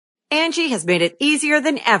Angie has made it easier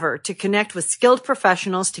than ever to connect with skilled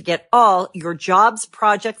professionals to get all your jobs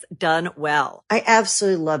projects done well. I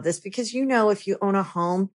absolutely love this because, if you own a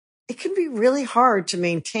home, it can be really hard to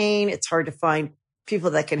maintain. It's hard to find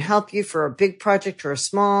people that can help you for a big project or a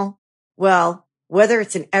small. Well, whether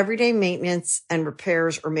it's in everyday maintenance and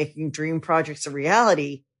repairs or making dream projects a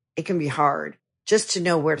reality, it can be hard just to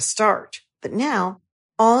know where to start. But now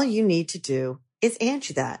all you need to do is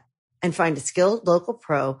Angie that and find a skilled local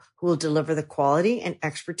pro who will deliver the quality and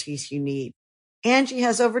expertise you need. Angie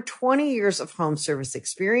has over 20 years of home service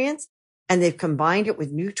experience, and they've combined it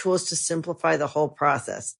with new tools to simplify the whole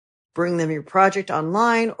process. Bring them your project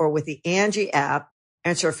online or with the Angie app,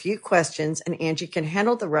 answer a few questions, and Angie can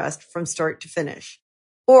handle the rest from start to finish.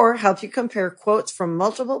 Or help you compare quotes from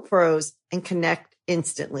multiple pros and connect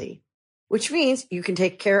instantly, which means you can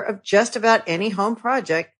take care of just about any home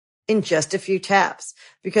project in just a few taps.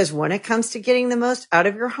 Because when it comes to getting the most out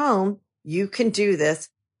of your home, you can do this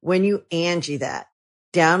when you Angie that.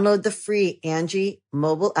 Download the free Angie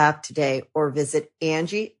mobile app today or visit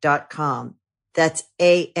Angie.com. That's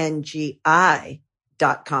ANGI.com.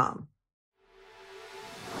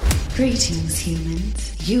 Greetings,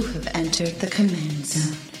 humans. You have entered the Command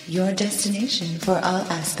Zone, your destination for all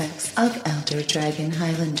aspects of Elder Dragon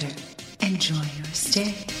Highlander. Enjoy your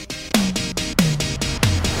stay.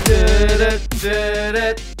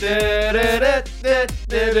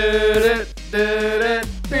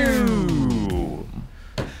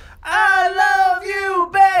 I love you,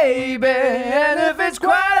 baby, and if it's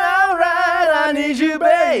quite alright, I need you,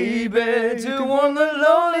 baby, to warm the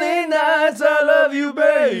lonely nights. I love you,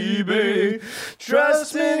 baby.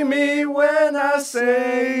 Trust me when I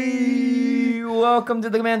say, welcome to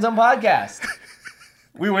the Command Zone podcast.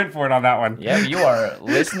 We went for it on that one. Yeah, you are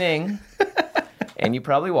listening, and you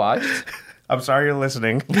probably watched. I'm sorry you're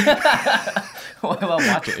listening. Well,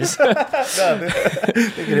 watchers. No, they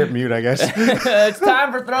can hit mute, I guess. It's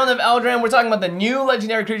time for Throne of Eldraine. We're talking about the new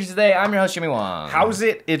legendary creatures today. I'm your host, Jimmy Wong. How's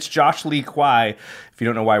it? It's Josh Lee Kwai. If you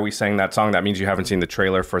don't know why we sang that song, that means you haven't seen the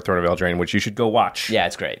trailer for Throne of Eldraine, which you should go watch. Yeah,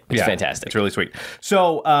 it's great. It's fantastic. It's really sweet.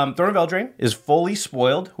 So, Throne of Eldraine is fully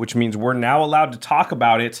spoiled, which means we're now allowed to talk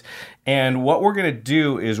about it. And what we're going to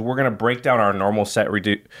do is we're going to break down our normal set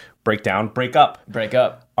break up.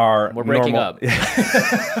 We're breaking up. We're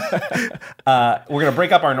going to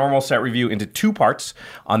break up our normal set review into two parts.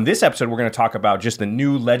 On this episode, we're going to talk about just the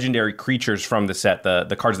new legendary creatures from the set,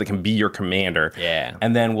 the cards that can be your commander. Yeah.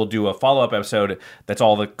 And then we'll do a follow-up episode that's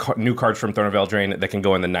all the new cards from Throne of Eldraine that can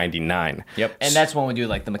go in the 99. Yep. And that's when we do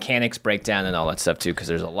like the mechanics breakdown and all that stuff too, because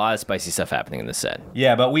there's a lot of spicy stuff happening in this set.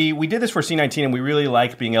 Yeah, but we did this for C19, and we really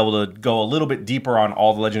like being able to go a little bit deeper on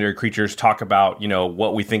all the legendary creatures, talk about,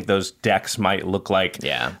 what we think those decks might look like.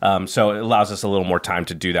 Yeah. So it allows us a little more time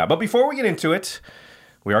to do that. But before we get into it,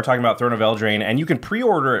 we are talking about Throne of Eldraine, and you can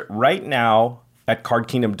pre-order it right now at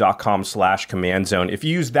cardkingdom.com/command zone. If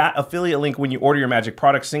you use that affiliate link when you order your Magic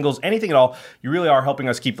products, singles, anything at all, you really are helping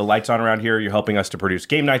us keep the lights on around here. You're helping us to produce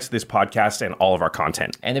game nights, this podcast, and all of our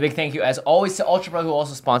content. And a big thank you, as always, to Ultra Pro, who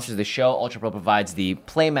also sponsors the show. Ultra Pro provides the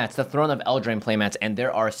playmats, the Throne of Eldraine playmats, and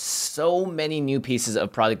there are so many new pieces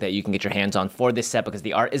of product that you can get your hands on for this set because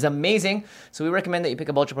the art is amazing. So we recommend that you pick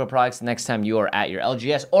up Ultra Pro products next time you are at your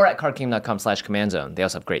LGS or at cardkingdom.com/command zone. They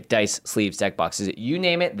also have great dice, sleeves, deck boxes. You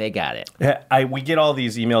name it, they got it. Yeah, we get all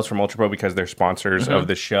these emails from Ultra Pro because they're sponsors of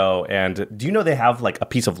the show. And do you know they have like a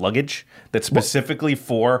piece of luggage that's specifically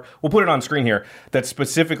for, we'll put it on screen here, that's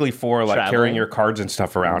specifically for like carrying your cards and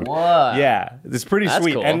stuff around. What? Yeah, it's pretty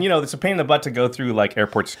sweet. Cool. And it's a pain in the butt to go through like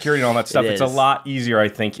airport security and all that stuff. It's a lot easier, I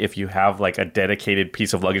think, if you have like a dedicated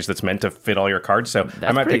piece of luggage that's meant to fit all your cards. So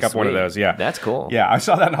I might pick up one of those. Yeah, that's cool. Yeah, I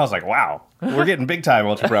saw that and I was like, wow, we're getting big time,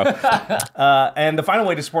 Ultra Pro. And the final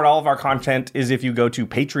way to support all of our content is if you go to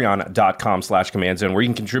patreon.com/command zone, where you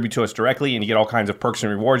can contribute to us directly and you get all kinds of perks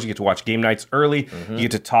and rewards. You get to watch game nights early. You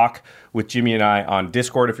get to talk with Jimmy and I on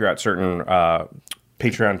Discord if you're at certain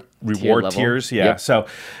Patreon reward tiers. Yeah. Yep. So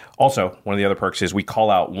also, one of the other perks is we call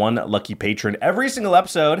out one lucky patron every single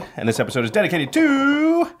episode, and this episode is dedicated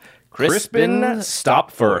to Crispin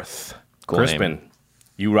Stopforth. Cool Crispin, name.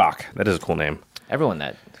 You rock. That is a cool name. Everyone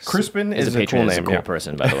that Crispin is a patron cool is name. a cool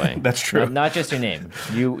person, by the way. That's true. Not just your name.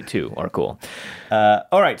 You too are cool.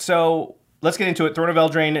 All right, so let's get into it. Throne of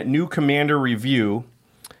Eldraine, new commander review.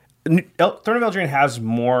 Throne of Eldraine has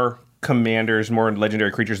more commanders, more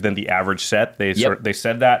legendary creatures than the average set. They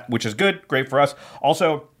said that, which is good, great for us.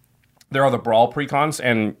 Also, there are the Brawl precons,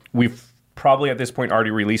 and we've probably at this point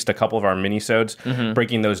already released a couple of our mini-sodes,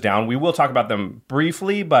 breaking those down. We will talk about them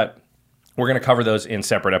briefly, but we're going to cover those in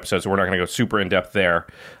separate episodes, so we're not going to go super in-depth there.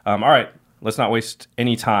 All right, let's not waste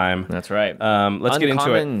any time. That's right. Let's get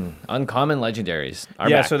into it. Uncommon legendaries are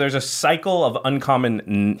Yeah, back. so there's a cycle of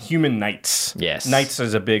uncommon human knights. Yes. Knights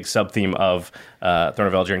is a big sub-theme of Throne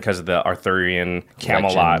of Eldraine because of the Arthurian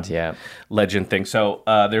Camelot legend thing. So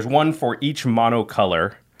there's one for each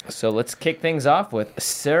monocolor. So let's kick things off with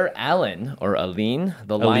Sir Alan, or Aline,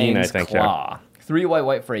 the Aline, Lion's I think, Claw. 3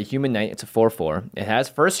 white for a human knight. It's a 4/4. It has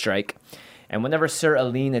first strike. And whenever Sir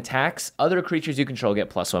Aline attacks, other creatures you control get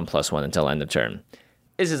 +1/+1 until end of turn.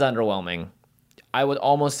 This is underwhelming. I would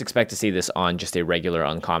almost expect to see this on just a regular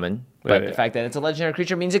uncommon. But the fact that it's a legendary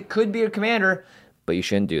creature means it could be your commander, but you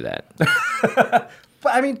shouldn't do that. But,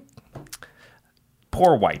 I mean,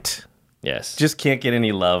 poor white. Yes. Just can't get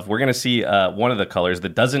any love. We're going to see one of the colors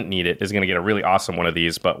that doesn't need it is going to get a really awesome one of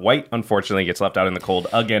these, but white, unfortunately, gets left out in the cold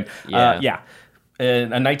again.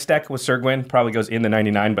 A Knight's deck with Sir Gwyn probably goes in the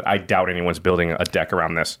 99, but I doubt anyone's building a deck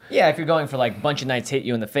around this. Yeah, if you're going for like bunch of knights hit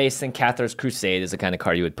you in the face, then Cathar's Crusade is the kind of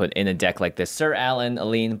card you would put in a deck like this. Sir Alan,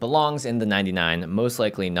 Aline belongs in the 99, most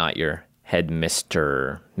likely not your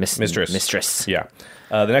mistress. Yeah.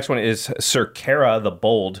 The next one is Sir Kara the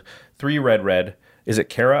Bold, 3 red. Is it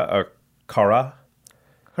Kara or Kara?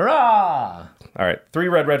 Hurrah! All right, 3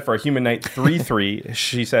 red for a human knight, 3/3.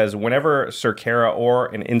 She says, whenever Sir Kara or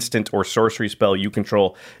an instant or sorcery spell you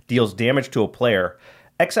control deals damage to a player,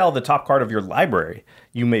 exile the top card of your library.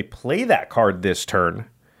 You may play that card this turn,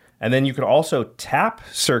 and then you could also tap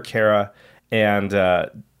Sir Kara and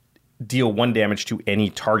deal 1 damage to any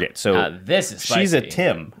target. So this is spicy. She's a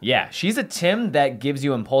Tim. Yeah, she's a Tim that gives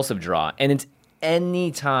you impulsive draw, and it's any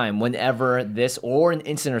time whenever this or an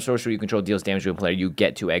instant or sorcery you control deals damage to a player, you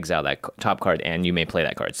get to exile that top card and you may play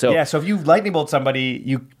that card. So yeah, so if you lightning bolt somebody,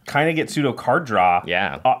 you kind of get pseudo card draw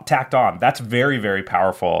tacked on. That's very, very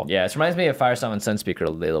powerful. Yeah, it reminds me of Firestorm and Sunspeaker a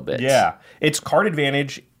little bit. Yeah, it's card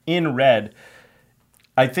advantage in red.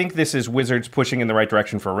 I think this is Wizards pushing in the right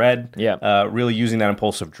direction for red. Yeah. Really using that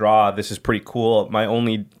impulsive draw. This is pretty cool. My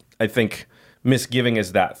only, I think, misgiving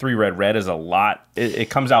is that 3 red is a lot. It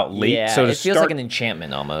comes out late. Yeah, so it feels like an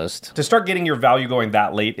enchantment almost. To start getting your value going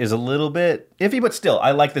that late is a little bit iffy, but still,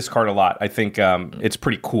 I like this card a lot. I think it's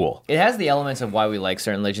pretty cool. It has the elements of why we like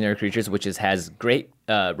certain legendary creatures, which has great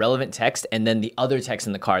relevant text, and then the other text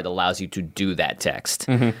in the card allows you to do that text.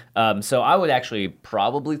 Mm-hmm. So I would actually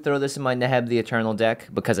probably throw this in my Neheb the Eternal deck,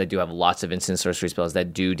 because I do have lots of instant sorcery spells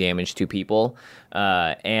that do damage to people.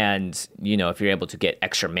 And, you know, if you're able to get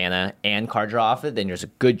extra mana and card draw off it, then there's a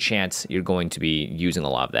good chance you're going to be using a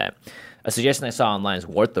lot of that. A suggestion I saw online is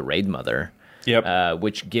Wart the Raid Mother. Yep.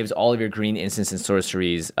 Which gives all of your green instants and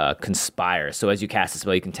sorceries conspire. So as you cast a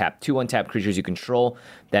spell, you can tap 2 untapped creatures you control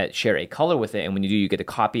that share a color with it, and when you do, you get to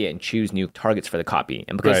copy it and choose new targets for the copy.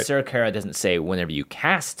 And because Sir Kara doesn't say whenever you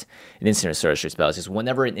cast an instant or sorcery spell, it's just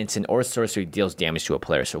whenever an instant or sorcery deals damage to a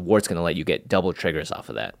player. So Wart's going to let you get double triggers off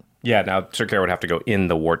of that. Yeah, now Sir Kara would have to go in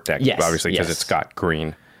the Wart deck, obviously, because it's got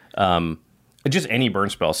green. Just any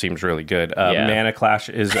burn spell seems really good. Mana Clash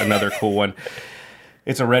is another cool one.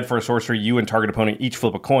 It's a red for a sorcery. You and target opponent each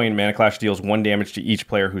flip a coin. Mana Clash deals 1 damage to each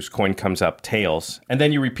player whose coin comes up tails. And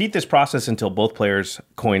then you repeat this process until both players'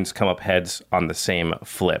 coins come up heads on the same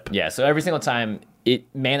flip. Yeah, so every single time,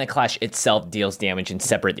 Mana Clash itself deals damage in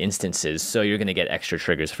separate instances, so you're going to get extra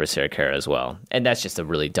triggers for Sir Kara as well. And that's just a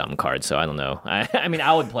really dumb card, so I don't know. I mean,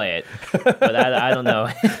 I would play it, but I don't know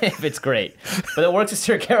if it's great. But it works with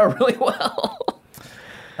Sir Kara really well.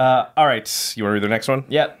 All right, you want to read the next one?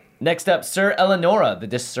 Yep. Next up, Sir Eleonora, the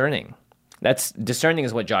Discerning. Discerning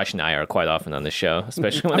is what Josh and I are quite often on the show,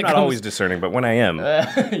 especially when I'm not always discerning, but when I am,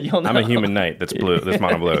 you'll know. I'm a human knight that's blue, that's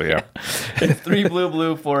mono blue, yeah. It's 3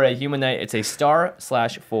 blue for a human knight. It's a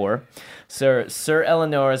star/4. Sir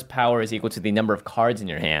Eleonora's power is equal to the number of cards in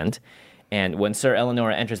your hand. And when Sir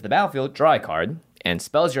Eleonora enters the battlefield, draw a card. And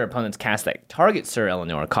spells your opponents cast that target Sir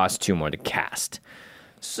Eleonora cost 2 more to cast.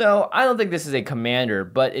 So I don't think this is a commander,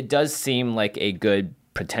 but it does seem like a good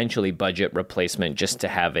potentially budget replacement just to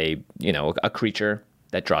have a creature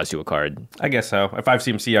that draws you a card. I guess so. If I've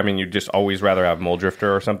CMC, I mean, you'd just always rather have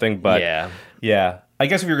Muldrifter or something. But yeah. I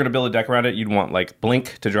guess if you're going to build a deck around it, you'd want like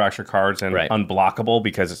Blink to draw extra cards and Unblockable,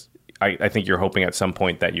 because I think you're hoping at some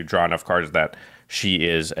point that you draw enough cards that she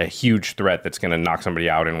is a huge threat that's going to knock somebody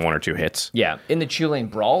out in 1 or 2 hits. Yeah. In the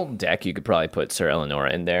Chulane Brawl deck, you could probably put Sir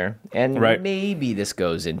Eleonora in there. And maybe this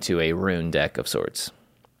goes into a rune deck of sorts.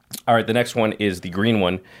 All right, the next one is the green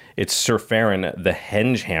one. It's Sir Farron, the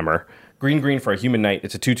Henge Hammer. Green for a human knight.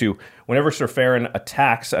 It's a 2/2. Whenever Sir Farron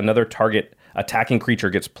attacks, another target attacking creature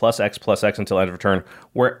gets +X until end of turn,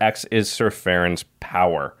 where X is Sir Farron's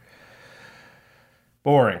power.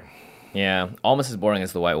 Boring. Yeah, almost as boring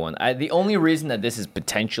as the white one. The only reason that this is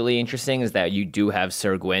potentially interesting is that you do have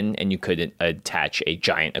Sir Gwyn, and you could attach a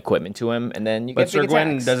giant equipment to him, and then you get But Sir big Gwyn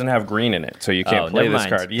attacks. doesn't have green in it, so you can't Oh, play never this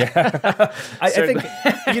mind. card. Yeah. I think,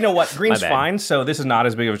 you know what? Green's bad. fine, so this is not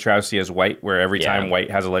as big of a travesty as white, where every Yeah. time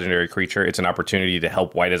white has a legendary creature, it's an opportunity to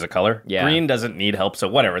help white as a color. Yeah. Green doesn't need help, so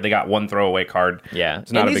whatever. They got one throwaway card. Yeah,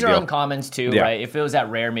 It's not and a these big are deal. uncommons too, Yeah. right? If it was at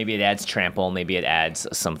rare, maybe it adds trample, maybe it adds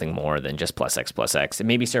something more than just +X+X. And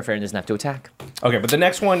maybe Sir Farron doesn't have to attack. Okay, but the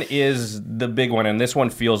next one is the big one, and this one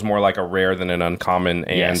feels more like a rare than an uncommon,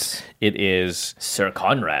 and Yes. it is... Sir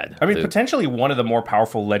Conrad. I mean, potentially one of the more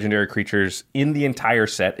powerful legendary creatures in the entire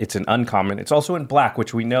set. It's an uncommon. It's also in black,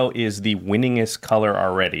 which we know is the winningest color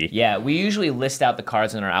already. Yeah, we usually list out the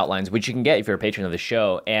cards in our outlines, which you can get if you're a patron of the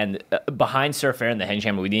show. And behind Sir Farron, the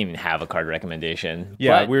Henchhammer, we didn't even have a card recommendation.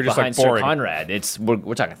 Yeah, But we were just, behind like, boring. Sir Conrad,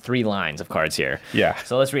 we're talking 3 lines of cards here. Yeah.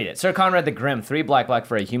 So let's read it. Sir Conrad the Grim, 3 black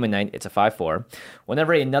for a human knight. It's a 5/4.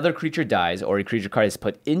 Whenever another creature dies or a creature card is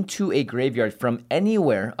put into a graveyard from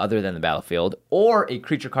anywhere other than the battlefield, or a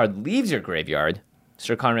creature card leaves your graveyard,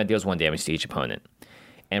 Sir Conrad deals 1 damage to each opponent.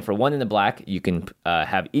 And for 1 in the black, you can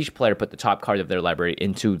have each player put the top card of their library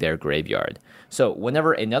into their graveyard. So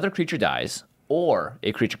whenever another creature dies, or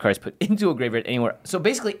a creature card is put into a graveyard anywhere, so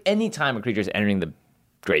basically any time a creature is entering the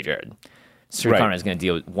graveyard, Sir Right. Conrad is going to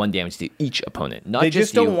deal 1 damage to each opponent. Not They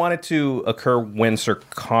just just don't you. want it to occur when Sir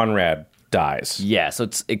Conrad dies. Yeah, so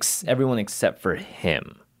it's everyone except for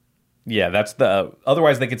him. Yeah, that's the...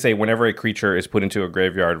 Otherwise, they could say whenever a creature is put into a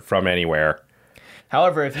graveyard from anywhere...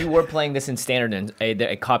 However, if you were playing this in Standard and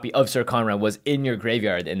a copy of Sir Conrad was in your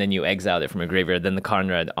graveyard and then you exiled it from your graveyard, then the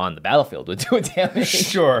Conrad on the battlefield would do a damage.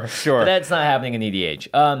 Sure. But that's not happening in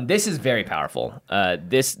EDH. This is very powerful.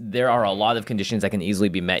 There are a lot of conditions that can easily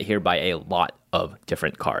be met here by a lot of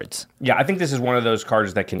different cards. Yeah, I think this is one of those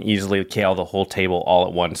cards that can easily KO the whole table all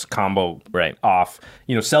at once, combo Right. off.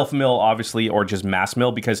 You know, self-mill, obviously, or just mass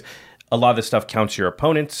mill, because a lot of this stuff counts your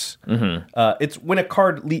opponents. Mm-hmm. It's when a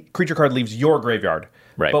creature card leaves your graveyard.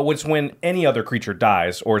 Right. But it's when any other creature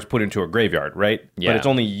dies or is put into a graveyard, right? Yeah. But it's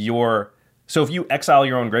only your... So if you exile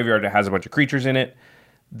your own graveyard that has a bunch of creatures in it,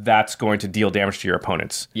 that's going to deal damage to your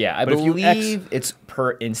opponents. Yeah, I But if you believe it's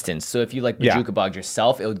per instance. So if you like Yeah. Bajuka Bog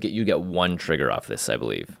yourself, you get 1 trigger off this, I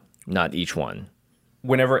believe. Not each one.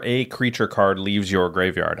 Whenever a creature card leaves your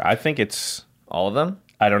graveyard, I think it's... All of them?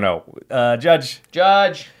 I don't know. Judge...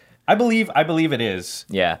 I believe it is.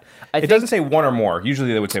 Yeah. It doesn't say 1 or more.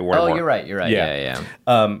 Usually they would say 1 or more. Oh, you're right. Yeah.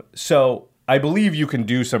 So I believe you can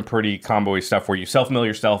do some pretty combo-y stuff where you self-mill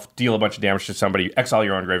yourself, deal a bunch of damage to somebody, exile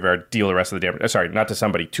your own graveyard, deal the rest of the damage. Sorry, not to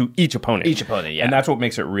somebody, to each opponent. Each opponent, yeah. And that's what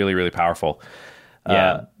makes it really, really powerful.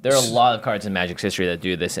 Yeah, there are a lot of cards in Magic's history that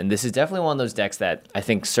do this, and this is definitely one of those decks that I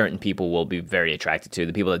think certain people will be very attracted to.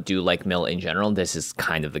 The people that do like Mill in general, this is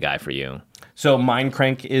kind of the guy for you. So Mind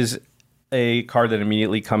Crank is a card that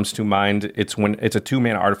immediately comes to mind. It's a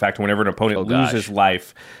 2-mana artifact. Whenever an opponent loses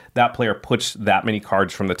life, that player puts that many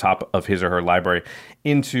cards from the top of his or her library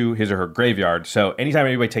into his or her graveyard. So anytime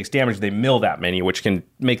anybody takes damage, they mill that many, which can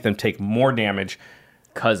make them take more damage.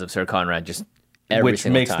 Because of Sir Conrad, just every which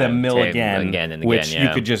single makes time, them mill again and again, which yeah.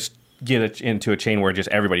 you could just get it into a chain where just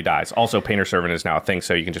everybody dies. Also, Painter Servant is now a thing,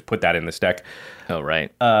 so you can just put that in this deck. Oh, right.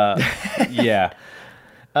 Yeah.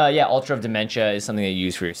 Ultra of Dementia is something that you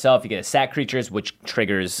use for yourself. You get a sack creatures, which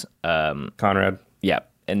triggers, Conrad. yeah.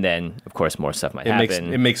 And then, of course, more stuff might It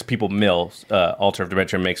happen. makes people mill. Altar of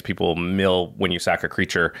Dimension makes people mill when you sack a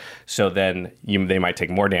creature, so then they might take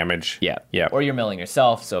more damage. Yeah. Yeah. Or you're milling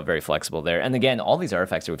yourself, so very flexible there. And again, all these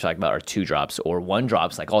artifacts that we've talked about are 2-drops or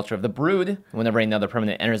 1-drops, like Altar of the Brood. Whenever another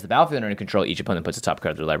permanent enters the battlefield under control, each opponent puts a top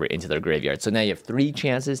card of their library into their graveyard. So now you have 3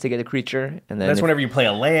 chances to get a creature. And then That's whenever you play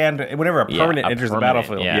a land, whenever a permanent a enters the permanent,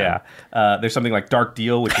 battlefield. yeah. There's something like Dark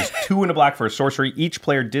Deal, which is 2 in a black for a sorcery. Each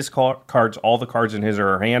player discards all the cards in his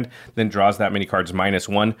or her hand, then draws that many cards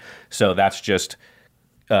 -1. So that's just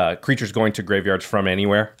creatures going to graveyards from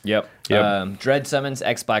anywhere. Yep. Dread summons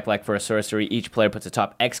X black for a sorcery. Each player puts the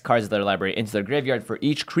top X cards of their library into their graveyard. For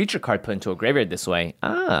each creature card put into a graveyard this way,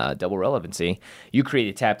 double relevancy, you create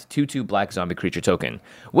a tapped 2/2 black zombie creature token.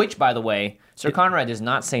 Which, by the way, Sir Conrad does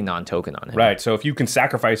not say non-token on it. Right, so if you can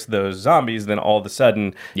sacrifice those zombies, then all of a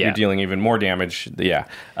sudden Yeah. you're dealing even more damage. Yeah.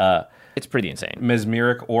 It's pretty insane.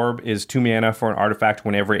 Mesmeric Orb is 2 mana for an artifact.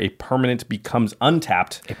 Whenever a permanent becomes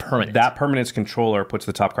untapped, that permanent's controller puts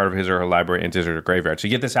the top card of his or her library into their graveyard. So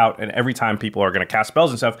you get this out, and every time people are going to cast spells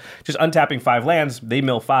and stuff, just untapping 5 lands, they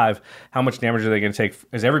mill 5. How much damage are they going to take?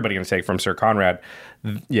 Is everybody going to take from Sir Conrad?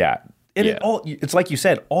 Yeah. And Yeah. it's like you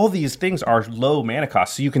said, all these things are low mana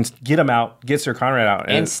costs, so you can get them out, get Sir Conrad out.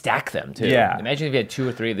 And stack them, too. Yeah. Imagine if you had 2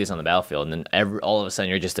 or 3 of these on the battlefield, and then all of a sudden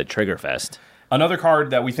you're just a trigger fest. Another card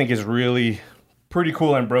that we think is really pretty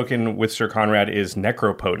cool and broken with Sir Conrad is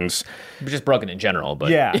Necropotence. Just broken in general, but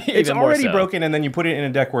Yeah, it's even more already so. broken, and then you put it in a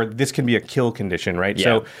deck where this can be a kill condition, right? Yeah.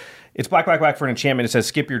 So it's black for an enchantment. It says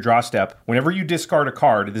skip your draw step. Whenever you discard a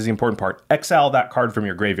card, this is the important part, exile that card from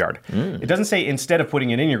your graveyard. It doesn't say instead of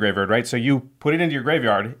putting it in your graveyard, right? So you put it into your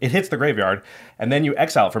graveyard, it hits the graveyard, and then you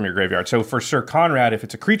exile it from your graveyard. So for Sir Conrad, if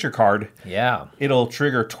it's a creature card, it'll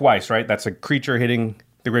trigger twice, right? That's a creature hitting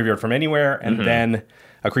the graveyard from anywhere, and then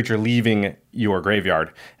a creature leaving your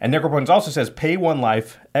graveyard. And Necropotence also says pay 1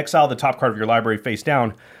 life, exile the top card of your library face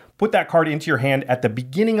down, put that card into your hand at the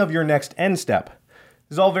beginning of your next end step.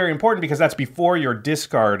 This is all very important because that's before your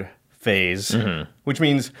discard phase, which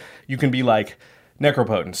means you can be like,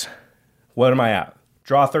 Necropotence, what am I at?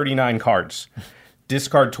 Draw 39 cards,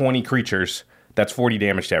 discard 20 creatures, that's 40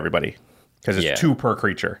 damage to everybody because it's 2 per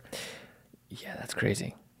creature. Yeah, that's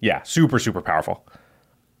crazy. Yeah, super, super powerful.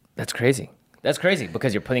 That's crazy. That's crazy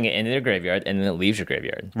because you're putting it into their graveyard and then it leaves your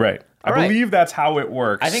graveyard. Right. I believe that's how it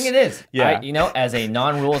works. I think it is. Yeah. As a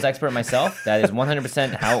non-rules expert myself, that is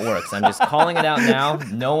 100% how it works. I'm just calling it out now.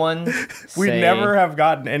 No one We never have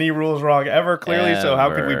gotten any rules wrong ever, clearly, so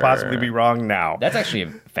how could we possibly be wrong now? That's actually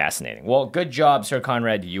fascinating. Well, good job, Sir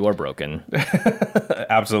Conrad. You are broken.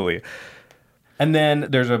 Absolutely. And then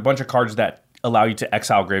there's a bunch of cards that allow you to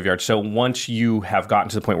exile graveyard. So once you have gotten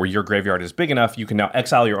to the point where your graveyard is big enough, you can now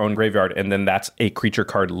exile your own graveyard, and then that's a creature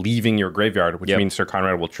card leaving your graveyard, which means Sir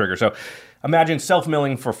Conrad will trigger. So imagine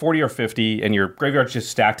self-milling for 40 or 50, and your graveyard's just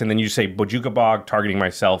stacked, and then you say Bojuka Bog, targeting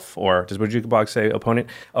myself, or does Bojuka Bog say opponent?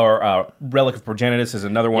 Or Relic of Progenitus is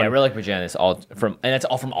another one. Yeah, Relic of Progenitus, and that's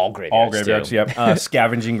all from all graveyards. All graveyards, too. yep.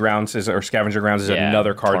 Scavenging Grounds is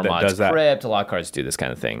another card that does that. Crypt, a lot of cards do this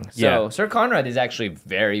kind of thing. So Sir Conrad is actually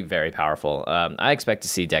very, very powerful. I expect to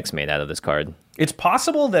see decks made out of this card. It's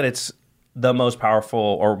possible that it's the most powerful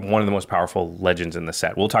or one of the most powerful legends in the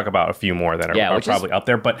set. We'll talk about a few more that are probably up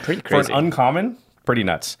there, but for an uncommon, pretty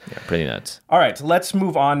nuts. Yeah, pretty nuts. All right, let's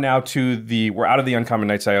move on now to we're out of the uncommon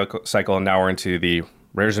night cycle, and now we're into the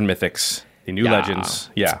rares and mythics, the new legends.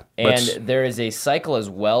 Yeah. And there is a cycle as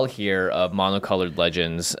well here of monocolored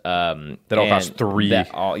legends. That all cost 3.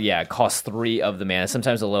 It costs 3 of the mana,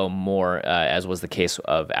 sometimes a little more, as was the case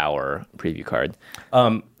of our preview card.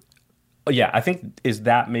 Yeah, I think, is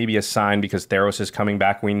that maybe a sign because Theros is coming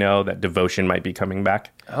back? We know that Devotion might be coming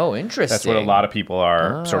back. Oh, interesting. That's what a lot of people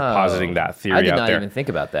are sort of positing that theory out there. I did not even think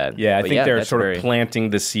about that. Yeah, I think they're sort of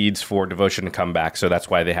planting the seeds for Devotion to come back, so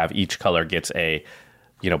that's why they have each color gets a,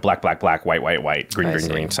 black, white,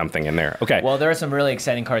 green, something in there. Okay. Well, there are some really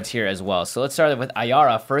exciting cards here as well. So let's start with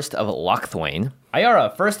Ayara, First of Lochthwain.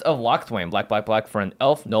 Ayara, First of Lochthwain, black for an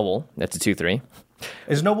elf noble. That's a 2/3.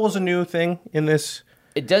 Is nobles a new thing in this?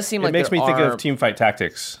 It does seem like it makes me think of Teamfight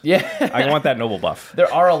Tactics. Yeah. I want that noble buff.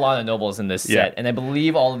 There are a lot of nobles in this set, and I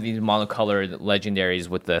believe all of these monocolored legendaries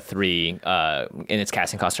with the 3 in its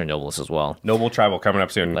casting cost are nobles as well. Noble Tribal coming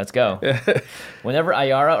up soon. Let's go. Whenever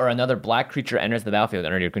Ayara or another black creature enters the battlefield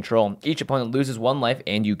under your control, each opponent loses 1 life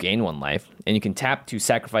and you gain 1 life, and you can tap to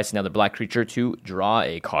sacrifice another black creature to draw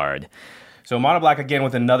a card. So mono black again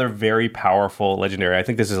with another very powerful legendary. I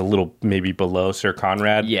think this is a little maybe below Sir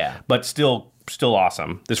Conrad. Yeah. But still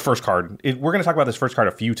awesome. This first card, we're going to talk about this first card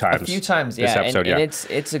a few times. This episode, and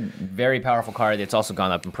it's a very powerful card. It's also gone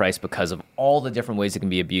up in price because of all the different ways it can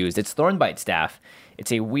be abused. It's Thornbite Staff.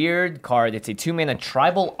 It's a weird card. It's a 2-mana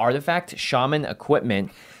tribal artifact, shaman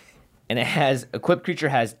equipment, and it has equipped creature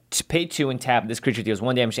has pay 2 and tap. This creature deals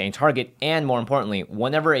 1 damage to any target, and more importantly,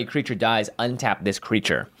 whenever a creature dies, untap this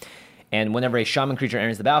creature. And whenever a shaman creature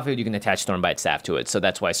enters the battlefield, you can attach Thornbite Staff to it. So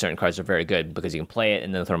that's why certain cards are very good, because you can play it,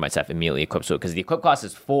 and then the Thornbite Staff immediately equips to it, because the equip cost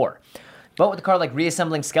is 4. But with a card like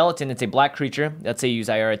Reassembling Skeleton, it's a black creature. Let's say you use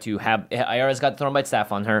Ayara to have... Ayara's got the Thornbite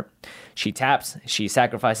Staff on her. She taps. She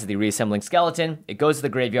sacrifices the Reassembling Skeleton. It goes to the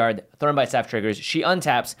graveyard. Thornbite Staff triggers. She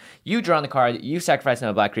untaps. You draw on the card. You sacrifice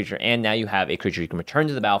another black creature. And now you have a creature you can return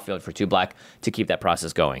to the battlefield for 2 black to keep that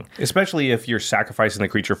process going. Especially if you're sacrificing the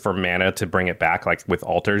creature for mana to bring it back, like with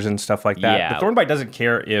altars and stuff like that. Yeah. The Thornbite doesn't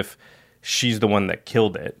care if she's the one that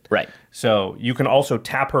killed it. Right. So you can also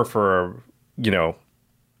tap her for,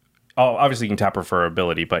 obviously you can tap her for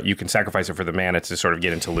ability, but you can sacrifice her for the mana to sort of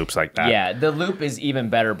get into loops like that. Yeah, the loop is even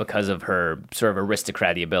better because of her sort of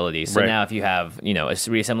aristocratic ability. So now if you have, a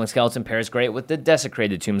Reassembling Skeleton pairs great with the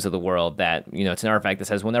Desecrated Tombs of the World that, it's an artifact that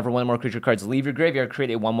says whenever 1 or more creature cards leave your graveyard, create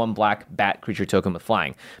a 1/1 black bat creature token with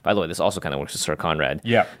flying. By the way, this also kind of works with Sir Conrad.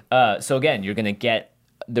 Yeah. So again, you're going to get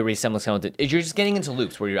the reassembling skeleton is you're just getting into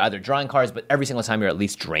loops where you're either drawing cards, but every single time you're at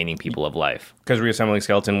least draining people of life. Because reassembling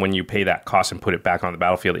skeleton, when you pay that cost and put it back on the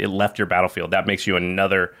battlefield, it left your battlefield. That makes you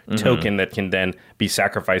another token that can then be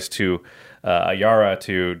sacrificed to a Yara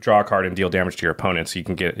to draw a card and deal damage to your opponent. So you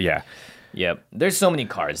can get, Yep. There's so many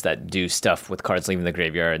cards that do stuff with cards leaving the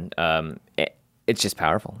graveyard. It's just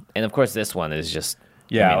powerful. And of course, this one is just...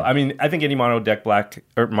 Yeah, I mean, I think any mono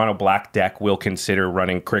black deck will consider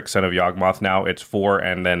running Crick, Son of Yawgmoth now. It's 4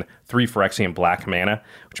 and then 3 Phyrexian black mana,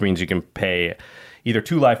 which means you can pay either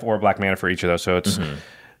 2 life or black mana for each of those. So it's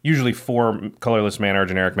usually 4 colorless mana or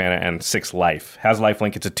generic mana and 6 life. Has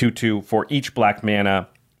lifelink. It's a 2/2 for each black mana.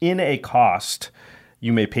 In a cost,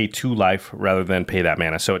 you may pay 2 life rather than pay that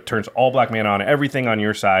mana. So it turns all black mana on everything on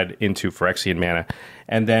your side into Phyrexian mana.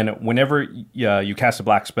 And then whenever you cast a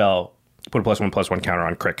black spell, put a +1/+1 counter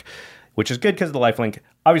on Crick, which is good because of the lifelink.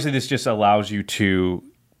 Obviously, this just allows you to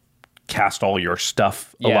cast all your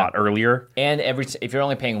stuff a lot earlier. And if you're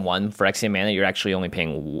only paying 1 Phyrexian mana, you're actually only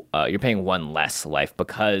paying 1 less life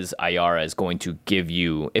because Ayara is going to give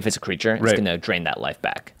you, if it's a creature, it's going to drain that life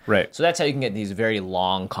back. Right. So that's how you can get these very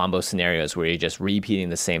long combo scenarios where you're just repeating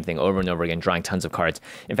the same thing over and over again, drawing tons of cards.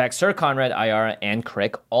 In fact, Sir Conrad, Ayara, and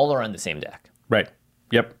Crick all are on the same deck. Right.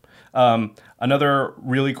 Yep. Another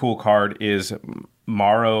really cool card is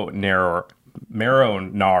Marrow-Nar.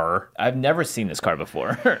 I've never seen this card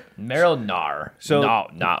before. Marrow-Nar. So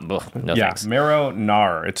no thanks.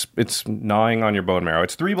 Marrow-Nar. It's gnawing on your bone marrow.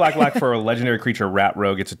 It's 3 black for a legendary creature, Rat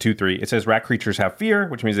Rogue. It's a 2/3. It says rat creatures have fear,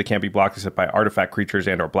 which means they can't be blocked except by artifact creatures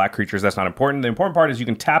and or black creatures. That's not important. The important part is you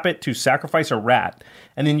can tap it to sacrifice a rat,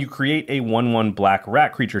 and then you create a 1/1 black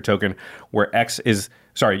rat creature token where X is...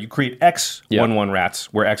 Sorry, you create X 1/1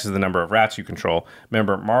 rats, where X is the number of rats you control.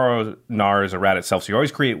 Remember, Marrow-Nar is a rat itself, so you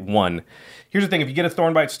always create 1. Here's the thing. If you get a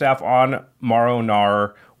Thornbite Staff on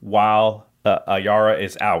Marrow-Nar while Ayara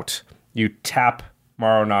is out, you tap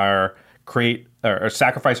Marrow-Nar, create or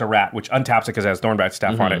sacrifice a rat, which untaps it because it has Thornbite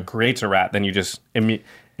Staff on it, creates a rat, then you just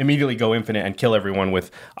immediately go infinite and kill everyone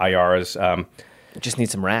with Ayara's... Just need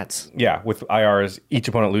some rats. Yeah, with IRs, each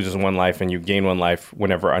opponent loses 1 life, and you gain 1 life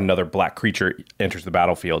whenever another black creature enters the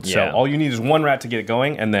battlefield. Yeah. So all you need is 1 rat to get it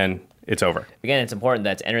going, and then it's over. Again, it's important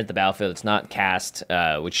that it's entered the battlefield. It's not cast,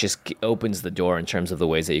 which just opens the door in terms of the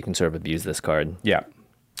ways that you can sort of abuse this card. Yeah.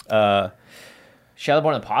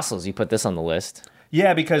 Shadowborn Apostles, you put this on the list.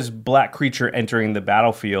 Yeah, because black creature entering the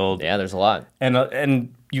battlefield. Yeah, there's a lot.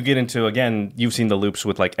 And you get into, again, you've seen the loops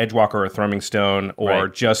with like Edgewalker or Thrumming Stone, or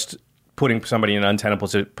just... putting somebody in an untenable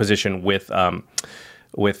position with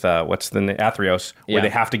what's the name? Athreos, where they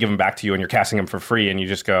have to give them back to you and you're casting them for free, and you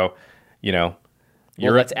just go,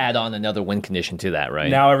 let's add on another win condition to that,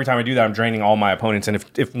 right? Now every time I do that, I'm draining all my opponents, and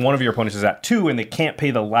if one of your opponents is at 2 and they can't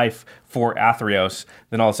pay the life for Athreos,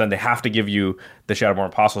 then all of a sudden they have to give you the Shadowborn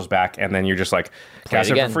Apostles back, and then you're just like,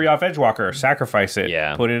 cast it for free off Edgewalker, sacrifice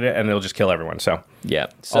it, put it in, and it'll just kill everyone. So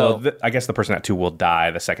I guess the person at 2 will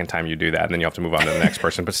die the second time you do that, and then you have to move on to the next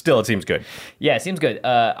person. But still, it seems good. Yeah, it seems good.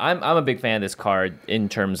 I'm a big fan of this card in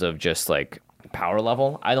terms of just like power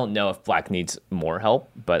level. I don't know if black needs more help,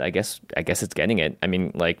 but I guess it's getting it. I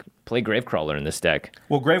mean, like, play Gravecrawler in this deck.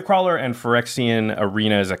 Well, Gravecrawler and Phyrexian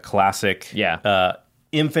Arena is a classic. Yeah.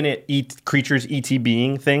 Infinite creatures ET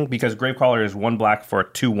being thing, because Gravecrawler is 1 black for a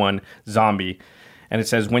 2/1 zombie, and it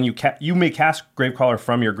says when you may cast Gravecrawler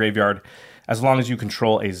from your graveyard as long as you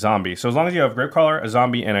control a zombie. So as long as you have Gravecrawler, a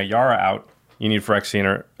zombie, and a Yara out, you need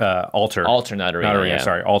Phyrexian Altar. Altar, not Arena.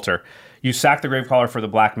 Sorry, Altar. You sack the Gravecrawler for the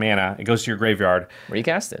black mana. It goes to your graveyard.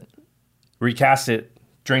 Recast it.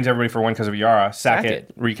 Drains everybody for 1 because of Yara. Sack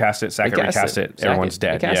it. Recast it. Sack it. Recast it. Everyone's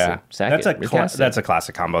dead. Yeah. That's a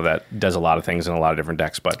classic combo that does a lot of things in a lot of different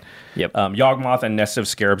decks. But Yawgmoth and Nest of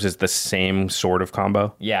Scarabs is the same sort of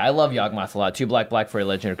combo. Yeah, I love Yawgmoth a lot. 2 black for a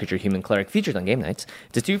legendary creature, human cleric, featured on game nights.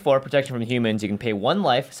 It's a 2/4 protection from humans. You can pay 1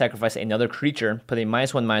 life, sacrifice another creature, put a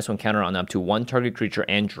 -1/-1 counter on up to 1 target creature,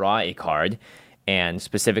 and draw a card. And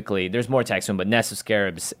specifically, there's more text to them, but Nest of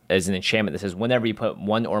Scarabs is an enchantment that says whenever you put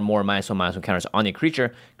 1 or more -1/-1 counters on a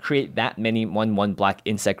creature, create that many 1/1 black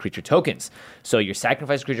insect creature tokens. So your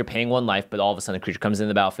sacrifice creature paying 1 life, but all of a sudden a creature comes into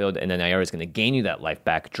the battlefield, and then Ayara is going to gain you that life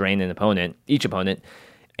back, drain each opponent,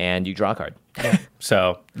 and you draw a card.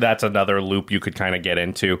 So that's another loop you could kind of get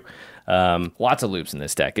into. Lots of loops in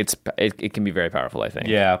this deck. It can be very powerful, I think.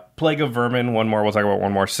 Yeah. Plague of Vermin, 1 more. We'll talk about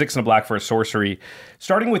 1 more. 6 and a black for a sorcery.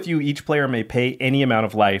 Starting with you, each player may pay any amount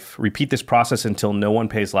of life. Repeat this process until no one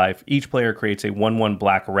pays life. Each player creates a 1/1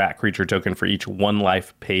 black rat creature token for each 1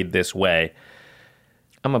 life paid this way.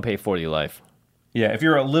 I'm going to pay 40 life. Yeah, if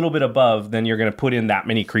you're a little bit above, then you're going to put in that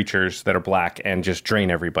many creatures that are black and just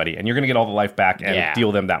drain everybody. And you're going to get all the life back and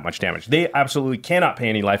deal them that much damage. They absolutely cannot pay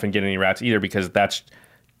any life and get any rats either, because that's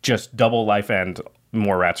just double life and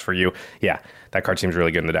more rats for you. Yeah, that card seems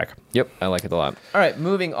really good in the deck. Yep, I like it a lot. All right,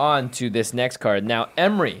 moving on to this next card. Now,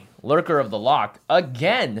 Emery, Lurker of the Loch.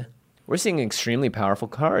 Again, we're seeing an extremely powerful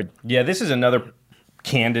card. Yeah, this is another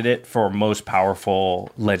candidate for most powerful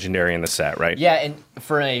legendary in the set, right? Yeah, and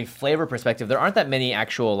for a flavor perspective, there aren't that many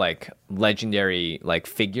actual like legendary like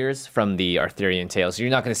figures from the Arthurian tales. So you're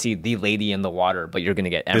not going to see the Lady in the Water, but you're going to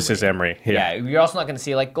get Emery. This is Emery. Yeah, you're also not going to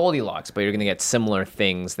see like Goldilocks, but you're going to get similar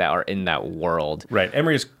things that are in that world. Right.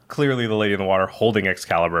 Emery is clearly the Lady in the Water holding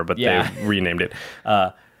Excalibur, but they renamed it.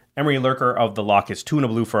 Emery, Lurker of the Loch is 2 and a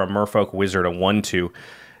blue for a Merfolk Wizard, a 1/2.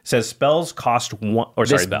 Says spells cost one, or This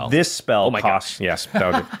sorry, spell. this spell Oh my costs, yes,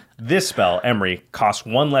 that was it. This spell, Emery, costs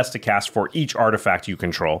 1 less to cast for each artifact you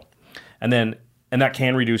control. And that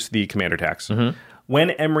can reduce the commander tax. When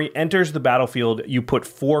Emery enters the battlefield, you put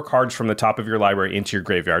 4 cards from the top of your library into your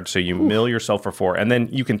graveyard. So you mill yourself for 4. And then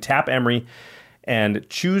you can tap Emery and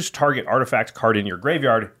choose target artifact card in your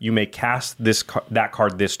graveyard. You may cast that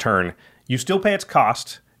card this turn. You still pay its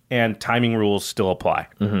cost, and timing rules still apply.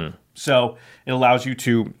 So it allows you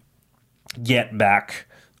to get back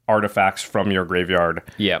artifacts from your graveyard.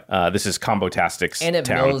 Yep. This is Combo-tastic's And it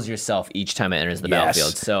town. mills yourself each time it enters the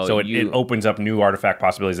battlefield. So it opens up new artifact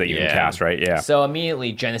possibilities that you can cast, right? Yeah. So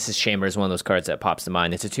immediately, Genesis Chamber is one of those cards that pops to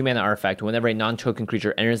mind. It's a 2-mana artifact. Whenever a non-token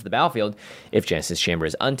creature enters the battlefield, if Genesis Chamber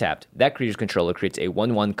is untapped, that creature's controller creates a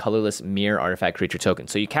 1/1 colorless mirror artifact creature token.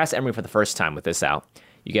 So you cast Emery for the first time with this out,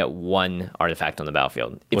 you get 1 artifact on the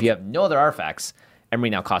battlefield. If you have no other artifacts, Emery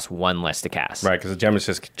now costs 1 less to cast. Right, because the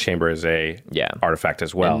Genesis Chamber is a artifact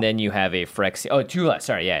as well. And then you have a Phyrexian... Oh, 2 less.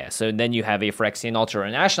 Sorry, yeah. So then you have a Phyrexian Altar or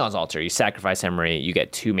an Ashnod's Altar. You sacrifice Emery, you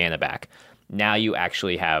get 2 mana back. Now you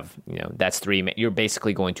actually have, that's 3. You're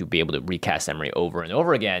basically going to be able to recast Emery over and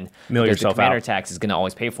over again. Mill yourself the commander out. tax is going to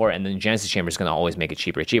always pay for it, and then Genesis Chamber is going to always make it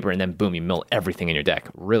cheaper and cheaper, and then boom, you mill everything in your deck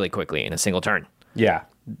really quickly in a single turn. Yeah.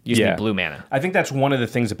 You just need blue mana. I think that's one of the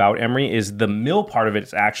things about Emery is the mill part of it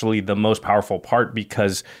is actually the most powerful part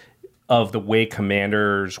because of the way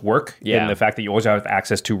commanders work and the fact that you always have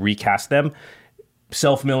access to recast them.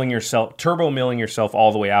 Self-milling yourself, turbo-milling yourself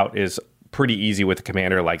all the way out is pretty easy with a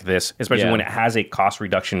commander like this, especially when it has a cost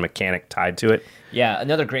reduction mechanic tied to it. Yeah,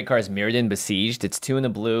 another great card is Mirrodin Besieged. It's 2 in the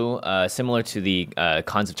blue, similar to the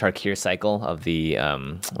Khans of Tarkir cycle of the,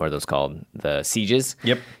 what are those called? The sieges.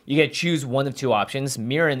 Yep. You get to choose one of 2 options.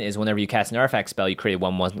 Mirrodin is whenever you cast an artifact spell, you create a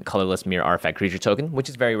 1/1 colorless mirror artifact creature token, which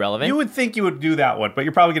is very relevant. You would think you would do that one, but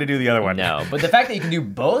you're probably going to do the other one. No, but the fact that you can do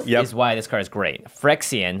both is why this card is great.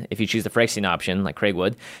 Phyrexian, if you choose the Phyrexian option, like Craig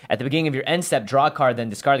would, at the beginning of your end step, draw a card, then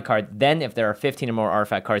discard a card. Then, if there are 15 or more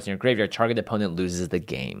artifact cards in your graveyard, target opponent loses the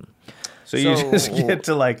game. So you just get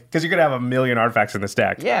to because you're going to have a million artifacts in the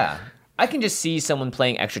stack. Yeah. I can just see someone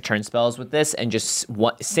playing extra turn spells with this and just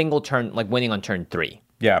single turn, like winning on turn 3.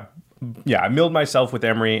 Yeah. Yeah, I milled myself with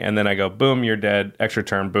Emery, and then I go, boom, you're dead. Extra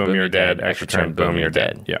turn, boom, you're dead. Extra turn, boom, you're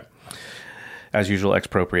dead. Yeah. As usual,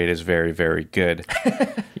 Expropriate is very, very good.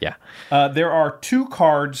 Yeah. There are 2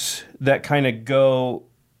 cards that kind of go,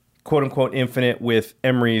 quote-unquote, infinite with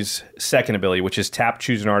Emery's second ability, which is tap,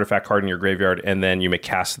 choose an artifact card in your graveyard, and then you may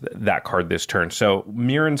cast that card this turn. So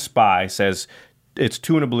Mirren Spy says it's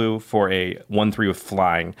 2 and a blue for a 1/3 with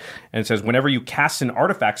flying. And it says whenever you cast an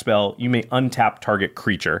artifact spell, you may untap target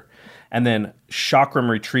creature. And then Chakram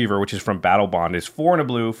Retriever, which is from Battle Bond, is 4 and a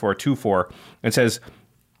blue for a 2/4. And says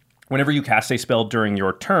whenever you cast a spell during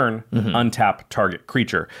your turn, untap target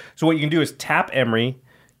creature. So what you can do is tap Emery,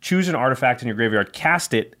 choose an artifact in your graveyard,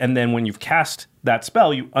 cast it, and then when you've cast that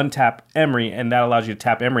spell, you untap Emery, and that allows you to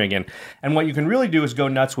tap Emery again. And what you can really do is go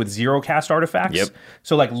nuts with 0 cast artifacts. Yep.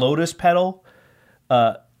 So like Lotus Petal,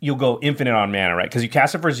 you'll go infinite on mana, right? Because you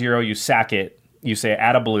cast it for 0, you sack it, you say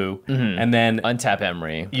add a blue, and then Untap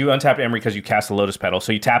Emery. you untap Emery because you cast the Lotus Petal.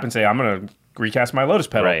 So you tap and say, I'm going to recast my Lotus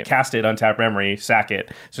Petal, Right. cast it, untap Emery, sack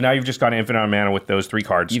it. So now you've just gone infinite on mana with those 3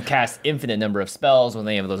 cards. You cast infinite number of spells when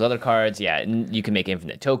they have those other cards. Yeah, and you can make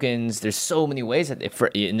infinite tokens. There's so many ways that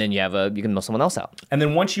and then you can mill someone else out. And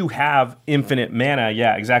then once you have infinite mana,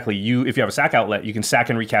 yeah, exactly. If you have a sack outlet, you can sack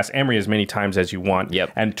and recast Emery as many times as you want.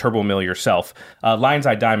 Yep. And turbo mill yourself. Lion's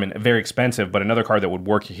Eye Diamond, very expensive, but another card that would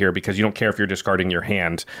work here because you don't care if you're discarding your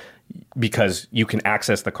hand because you can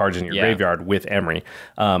access the cards in your graveyard with Emery.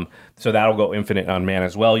 So that'll go infinite on mana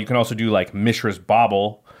as well. You can also do like Mishra's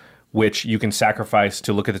Bauble, which you can sacrifice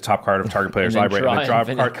to look at the top card of target player's library and then draw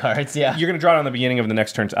infinite cards. Yeah, you're going to draw it on the beginning of the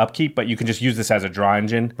next turn's upkeep, but you can just use this as a draw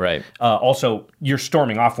engine. Right. Also, you're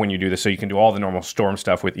storming off when you do this, so you can do all the normal storm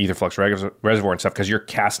stuff with Aetherflux Reservoir and stuff because you're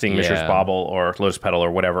casting Mishra's Bauble or Lotus Petal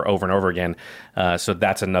or whatever over and over again. So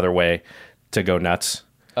that's another way to go nuts.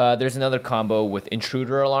 There's another combo with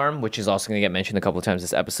Intruder Alarm, which is also going to get mentioned a couple of times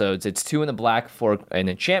this episode. It's 2 in the black for an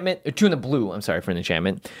enchantment, or 2 in the blue, I'm sorry, for an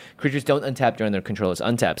enchantment. Creatures don't untap during their controller's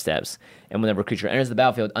untap steps, and whenever a creature enters the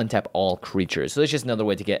battlefield, untap all creatures. So it's just another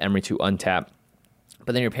way to get Emery to untap.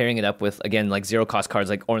 But then you're pairing it up with, again, like 0-cost cards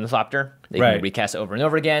like Ornithopter. They can recast over and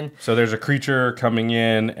over again. So there's a creature coming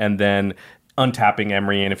in and then untapping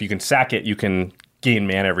Emery, and if you can sack it, you can gain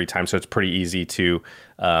mana every time, so it's pretty easy to...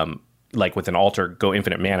 like with an altar, go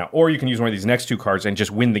infinite mana. Or you can use one of these next 2 cards and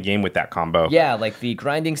just win the game with that combo. Yeah, like the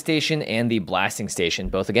Grinding Station and the Blasting Station,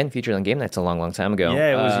 both again featured on Game Nights a long, long time ago.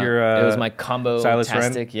 Yeah, it was it was my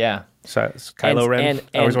combo-tastic, yeah. Kylo Ren?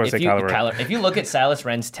 I always want to say Kylo Ren. If you look at Silas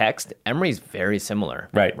Ren's text, Emery's very similar.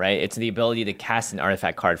 Right. It's the ability to cast an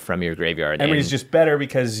artifact card from your graveyard. Emery's just better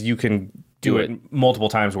because you can do it multiple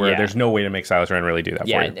times where there's no way to make Silas Ren really do that for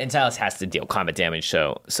you. And Silas has to deal combat damage,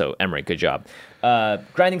 so Emery, good job.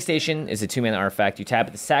 Grinding Station is a 2-mana artifact. You tap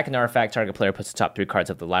it to sack an artifact, target player puts the top 3 cards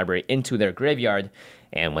of the library into their graveyard,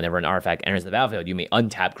 and whenever an artifact enters the battlefield, you may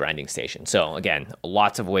untap Grinding Station. So again,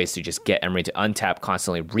 lots of ways to just get Emery to untap,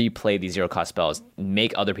 constantly replay these 0-cost spells,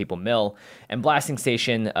 make other people mill. And Blasting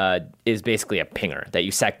Station is basically a pinger that you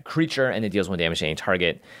sack a creature and it deals 1 damage to any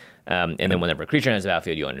target. And then whenever a creature enters the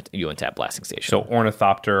battlefield, you untap Blasting Station. So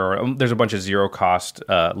Ornithopter, or there's a bunch of 0-cost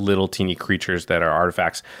little teeny creatures that are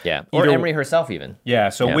artifacts. Yeah, or Emery herself even. Yeah,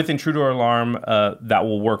 so with Intruder Alarm, that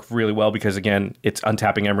will work really well because, again, it's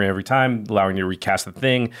untapping Emery every time, allowing you to recast the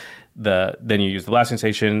thing. Then you use the Blasting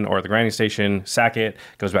Station or the Grinding Station, sack it,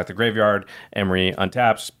 goes back to the graveyard, Emery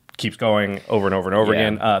untaps, keeps going over and over and over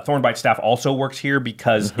again. Thornbite Staff also works here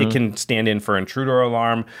because it can stand in for Intruder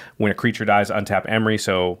Alarm. When a creature dies, untap Emery,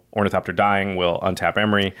 so Ornithopter dying will untap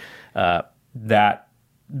Emery.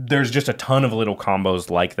 There's just a ton of little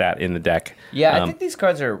combos like that in the deck. Yeah, I think these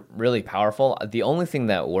cards are really powerful. The only thing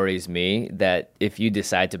that worries me that if you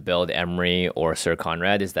decide to build Emery or Sir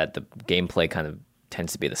Conrad is that the gameplay kind of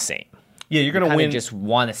tends to be the same. Yeah, you're going to win. Just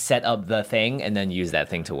want to set up the thing and then use that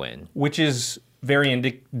thing to win. Which is very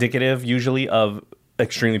indicative usually of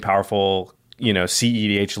extremely powerful,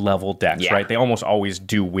 CEDH level decks, right? They almost always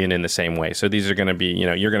do win in the same way. So these are going to be,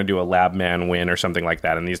 you're going to do a lab man win or something like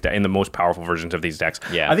that in the most powerful versions of these decks.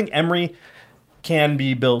 Yeah. I think Emery can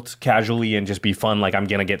be built casually and just be fun. Like I'm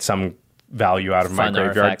going to get some value out of my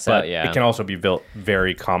graveyard, but it can also be built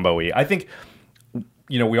very combo-y. I think,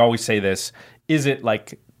 we always say this, is it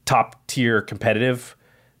like top tier competitive?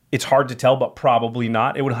 It's hard to tell, but probably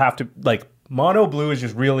not. It would have to Mono Blue is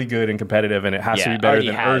just really good and competitive, and it has to be better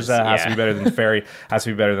than Urza, has to be better than Fairy, has to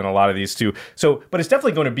be better than a lot of these too. So, but it's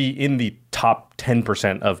definitely going to be in the top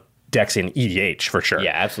 10% of decks in EDH for sure.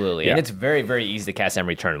 Yeah, absolutely. Yeah. And it's very, very easy to cast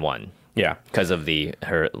Emery turn 1. Yeah. Because of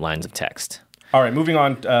her lines of text. All right, moving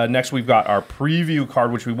on. Next, we've got our preview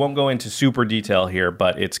card, which we won't go into super detail here,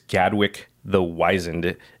 but it's Gadwick the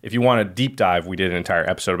Wizened. If you want a deep dive, we did an entire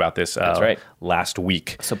episode about this last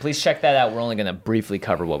week. So please check that out. We're only going to briefly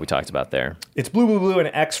cover what we talked about there. It's blue, blue, blue, and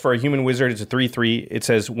X for a human wizard. It's a 3/3. It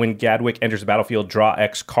says when Gadwick enters the battlefield, draw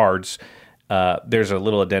X cards. There's a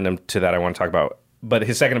little addendum to that I want to talk about. But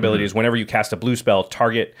his second ability is whenever you cast a blue spell,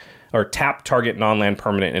 tap target non-land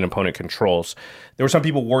permanent and opponent controls. There were some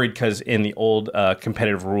people worried because in the old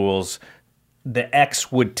competitive rules, the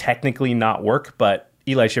X would technically not work, but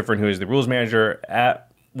Eli Schifrin, who is the rules manager at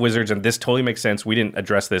Wizards, and this totally makes sense. We didn't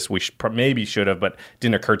address this. We maybe should have, but it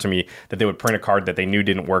didn't occur to me that they would print a card that they knew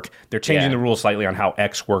didn't work. They're changing the rules slightly on how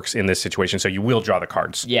X works in this situation, so you will draw the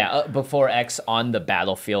cards. Yeah, before X on the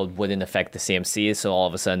battlefield wouldn't affect the CMC, so all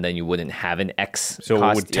of a sudden then you wouldn't have an X So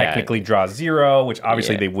cost. It would technically draw 0, which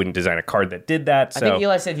obviously they wouldn't design a card that did that. So. I think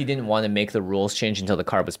Eli said he didn't want to make the rules change until the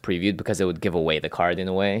card was previewed because it would give away the card in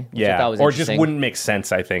a way. Or just wouldn't make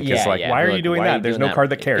sense, I think. It's why are you doing that? There's no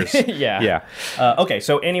card that cares. Okay,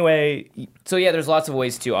 so anyway... So there's lots of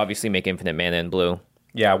ways to obviously make infinite mana in blue.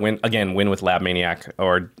 Yeah, win with Lab Maniac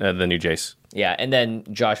or the new Jace. Yeah, and then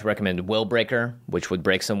Josh recommended Will Breaker, which would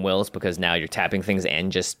break some wills because now you're tapping things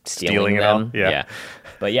and just stealing them. Yeah.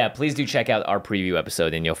 But please do check out our preview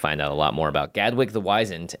episode and you'll find out a lot more about Gadwick the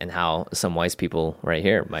Wizened and how some wise people right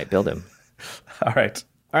here might build him. All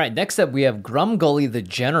right, next up we have Grumgully the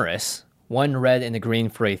Generous. 1 red and a green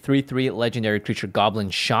for a 3/3 legendary creature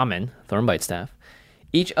goblin shaman, Thornbite Staff.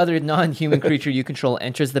 Each other non-human creature you control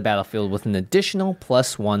enters the battlefield with an additional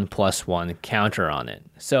 +1/+1 counter on it.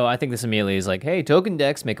 So I think this immediately is like, hey, token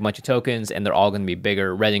decks, make a bunch of tokens, and they're all going to be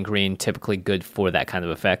bigger. Red and green, typically good for that kind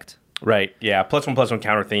of effect. Right, yeah. +1/+1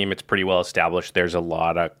 counter theme, it's pretty well established. There's a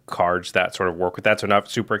lot of cards that sort of work with that, so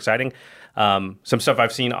not super exciting. Some stuff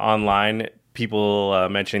I've seen online, people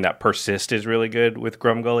mentioning that Persist is really good with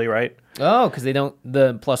Grumgully, right? Oh, because they don't,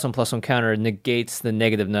 the +1/+1 counter negates the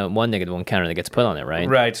 -1 counter that gets put on it, right?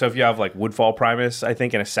 Right, so if you have like Woodfall Primus, I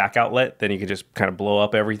think, and a sack outlet, then you can just kind of blow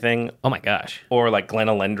up everything. Oh my gosh. Or like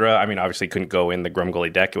Glenalendra, I mean, obviously couldn't go in the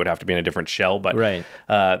Grumgully deck, it would have to be in a different shell, but right.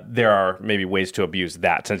 There are maybe ways to abuse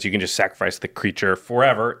that, since you can just sacrifice the creature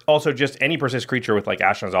forever. Also, just any Persist creature with like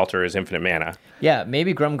Ashnod's Altar is infinite mana. Yeah,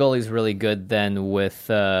 maybe Grumgully's really good then with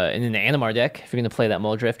in an Animar deck, if you're going to play that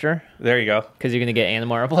Muldrifter. There you go. Because you're going to get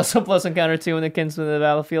Animar +1/+1 counter 2 when it comes to the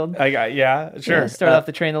battlefield. Yeah, sure. Yeah, start off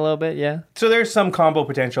the train a little bit, yeah. So there's some combo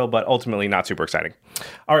potential, but ultimately not super exciting.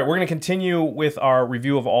 All right, we're going to continue with our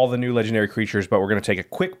review of all the new legendary creatures, but we're going to take a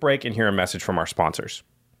quick break and hear a message from our sponsors.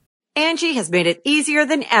 Angie has made it easier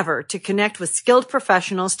than ever to connect with skilled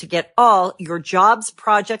professionals to get all your jobs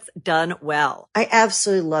projects done well. I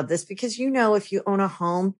absolutely love this because, if you own a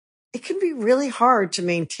home, it can be really hard to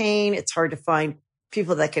maintain. It's hard to find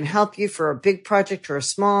people that can help you for a big project or a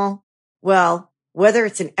small. Well, whether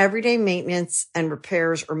it's in everyday maintenance and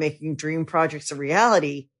repairs or making dream projects a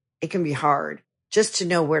reality, it can be hard just to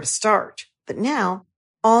know where to start. But now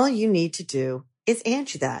all you need to do is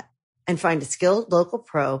Angie that and find a skilled local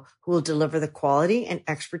pro who will deliver the quality and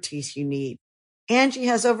expertise you need. Angie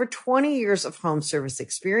has over 20 years of home service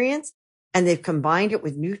experience, and they've combined it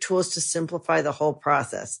with new tools to simplify the whole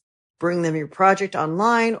process. Bring them your project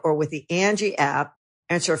online or with the Angie app,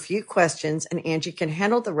 answer a few questions, and Angie can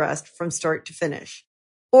handle the rest from start to finish.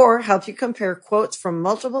 Or help you compare quotes from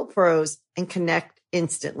multiple pros and connect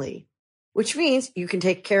instantly, which means you can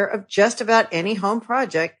take care of just about any home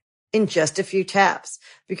project in just a few taps.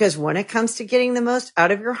 Because when it comes to getting the most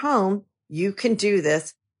out of your home, you can do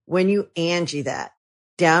this when you Angie that.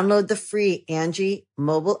 Download the free Angie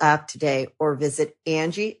mobile app today or visit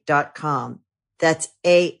Angie.com. That's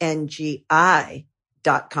ANGI.com.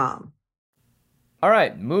 All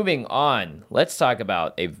right, moving on. Let's talk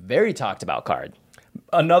about a very talked about card.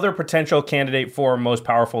 Another potential candidate for most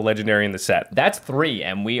powerful legendary in the set. That's 3,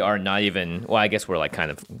 and we are not even, well, I guess we're like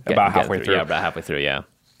kind of about halfway through. Yeah, about halfway through, yeah.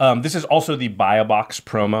 This is also the Buy a Box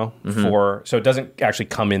promo so it doesn't actually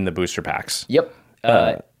come in the booster packs. Yep.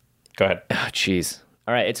 Go ahead. Oh, jeez.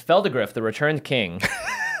 All right, it's Feldegrif, the Returned King.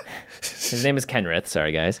 His name is Kenrith,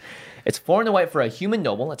 sorry guys. It's 4 and a white for a human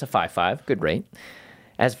noble. That's a 5/5, good rate.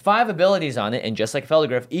 It has 5 abilities on it, and just like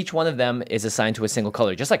Feldegrif, each one of them is assigned to a single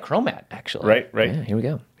color, just like Chromat, actually. Right. Yeah, here we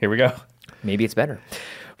go. Maybe it's better.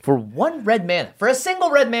 For 1 red mana, for a single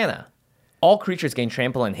red mana, all creatures gain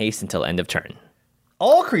trample and haste until end of turn.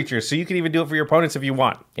 All creatures, so you can even do it for your opponents if you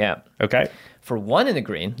want. Yeah. Okay. For 1 in the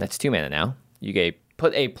green, that's 2 mana now, you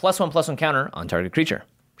put a +1/+1 counter on target creature.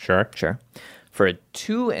 Sure. For a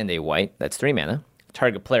 2 and a white, that's 3 mana,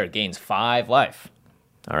 target player gains 5 life.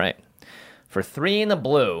 All right. For 3 in the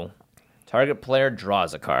blue, target player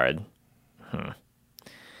draws a card.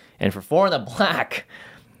 And for 4 in the black,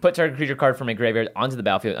 put target creature card from a graveyard onto the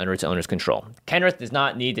battlefield under its owner's control. Kenrith does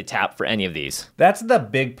not need to tap for any of these. That's the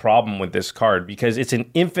big problem with this card, because it's an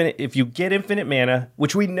infinite. If you get infinite mana,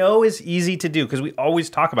 which we know is easy to do because we always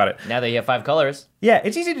talk about it. Now that you have 5 colors. Yeah,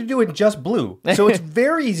 it's easy to do in just blue. So it's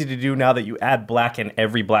very easy to do now that you add black and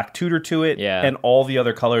every black tutor to it, and all the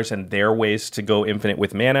other colors and their ways to go infinite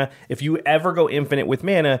with mana. If you ever go infinite with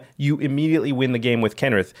mana, you immediately win the game with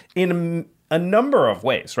Kenrith in a number of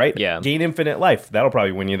ways, right? Yeah. Gain infinite life. That'll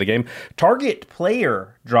probably win you the game. Target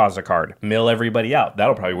player draws a card. Mill everybody out.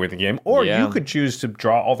 That'll probably win the game. Or you could choose to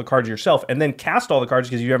draw all the cards yourself and then cast all the cards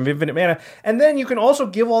because you have infinite mana. And then you can also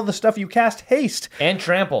give all the stuff you cast haste. And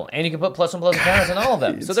trample. And you can put +1/+1 counters on all of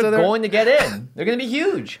them. So they're going to get in. They're going to be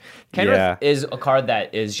huge. Kenrith is a card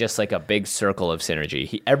that is just like a big circle of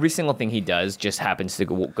synergy. Every single thing he does just happens to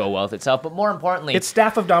go well with itself. But more importantly... It's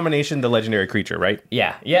Staff of Domination, the legendary creature, right?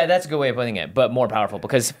 Yeah, that's a good way of putting it. But more powerful,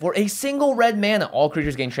 because for a single red mana, all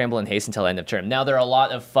creatures gain trample and haste until end of turn. Now, there are a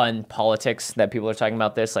lot of fun politics that people are talking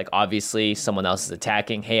about this. Like, obviously, someone else is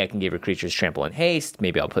attacking. Hey, I can give your creatures trample and haste.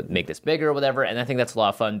 Maybe I'll make this bigger or whatever. And I think that's a lot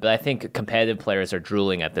of fun. But I think competitive players are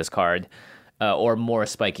drooling at this card, or more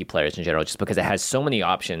spiky players in general, just because it has so many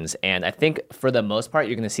options. And I think for the most part,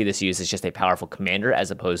 you're going to see this used as just a powerful commander as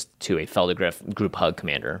opposed to a Feldegrif group hug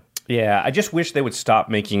commander. Yeah, I just wish they would stop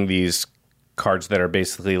making these cards that are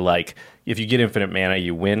basically like, if you get infinite mana,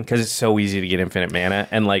 you win, because it's so easy to get infinite mana.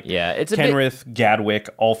 And like, it's a Kenrith, Gadwick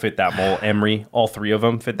all fit that mold. Emery, all three of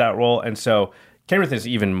them fit that role. And so Kenrith is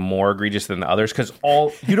even more egregious than the others because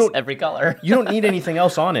every color. You don't need anything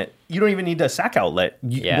else on it. You don't even need a sack outlet.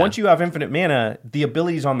 Once you have infinite mana, the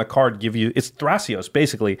abilities on the card give you, it's Thrasios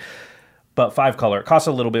basically, but 5 color. It costs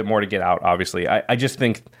a little bit more to get out, obviously. I just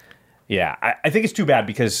think, I think it's too bad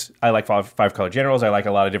because I like 5 color generals. I like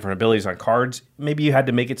a lot of different abilities on cards. Maybe you had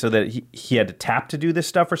to make it so that he had to tap to do this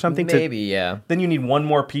stuff or something. Then you need one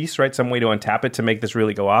more piece, right? Some way to untap it to make this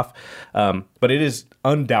really go off. But it is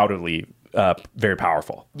undoubtedly very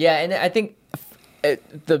powerful. Yeah, and I think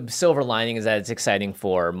the silver lining is that it's exciting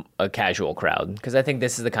for a casual crowd, because I think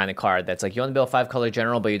this is the kind of card that's like, you want to build 5 color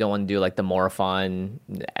general, but you don't want to do like the Morophon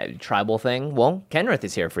tribal thing. Well, Kenrith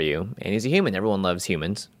is here for you, and he's a human. Everyone loves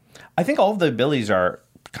humans. I think all of the abilities are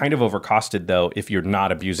kind of overcosted, though, if you're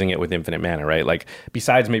not abusing it with infinite mana, right? Like,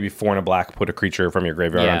 besides maybe 4 and a black, put a creature from your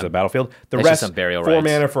graveyard onto the battlefield. The it's rest, just some burial 4 rights.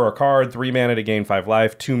 mana for a card, 3 mana to gain 5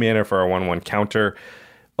 life, 2 mana for a 1/1 counter.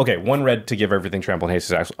 Okay, 1 red to give everything trample and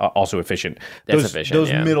haste is also efficient.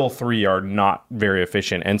 Those middle 3 are not very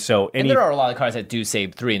efficient. And so and there are a lot of cards that do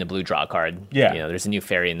save 3 in a blue draw card. Yeah. There's a new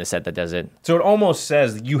fairy in the set that does it. So it almost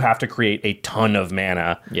says you have to create a ton of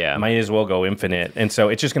mana. Yeah. Might as well go infinite. And so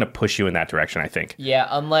it's just going to push you in that direction, I think. Yeah,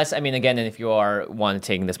 unless, again, and if you want to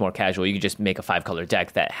take this more casual, you could just make a 5 color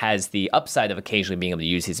deck that has the upside of occasionally being able to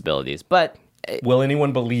use these abilities. But will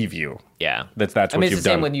anyone believe you? Yeah. That's what you've done. It's the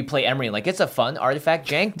same when you play Emery. Like, it's a fun artifact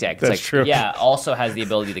jank deck. It's That's true. Yeah, also has the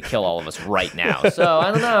ability to kill all of us right now. So,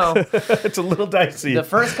 I don't know. It's a little dicey. The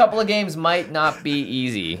first couple of games might not be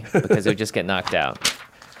easy because it would just get knocked out.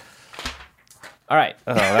 All right.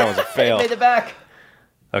 Oh, that was a fail. Made it back.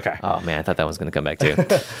 Okay. Oh, man, I thought that was going to come back, too.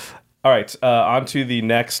 All right, on to the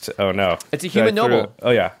next. Oh, no. It's a human noble. Oh,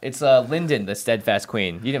 yeah. It's Linden, the Steadfast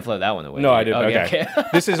Queen. You didn't float that one away. No, I didn't. Okay.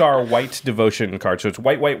 This is our white devotion card. So it's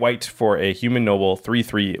white for a human noble,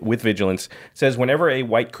 3/3 with vigilance. It says whenever a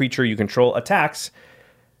white creature you control attacks,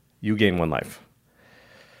 you gain 1 life.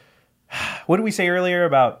 What did we say earlier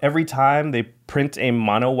about every time they print a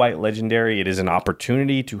mono white legendary, it is an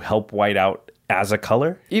opportunity to help white out as a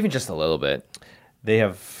color? Even just a little bit. They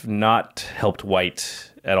have not helped white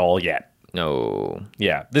at all yet. No.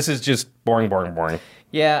 Yeah, this is just boring.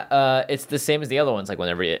 Yeah, it's the same as the other ones. Like,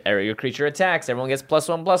 whenever your creature attacks, everyone gets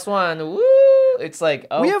 +1/+1. Woo! It's like,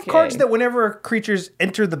 okay. We have cards that whenever creatures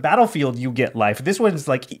enter the battlefield, you get life. This one's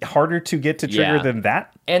like harder to get to trigger than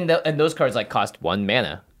that. And those cards like cost 1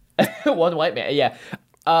 mana. 1 white mana. Yeah.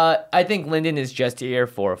 I think Linden is just here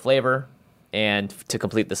for flavor and to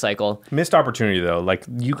complete the cycle. Missed opportunity, though. Like,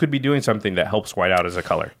 you could be doing something that helps white out as a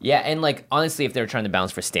color. Yeah, and like, honestly, if they're trying to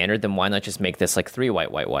balance for standard, then why not just make this like 3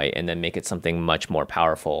 white, and then make it something much more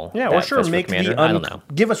powerful? Yeah, or sure, make Commander? the I don't know.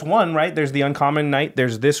 Give us one, right? There's the uncommon knight.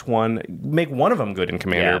 There's this one. Make one of them good in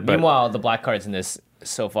Commander. Yeah. But Meanwhile, the black cards in this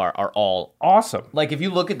so far are all awesome. like, if you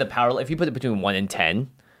look at the power, if you put it between 1 and 10.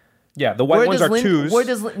 Yeah, the white ones are 2s. Where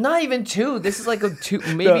does not even 2? This is like a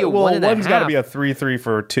 2, maybe a 1 and a half. One's got to be a 3/3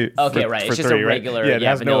 for 2. Okay, right. It's just a regular, it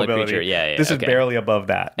has vanilla no ability. creature. Yeah. This okay. is barely above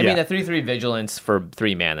that. I mean, a 3/3 vigilance for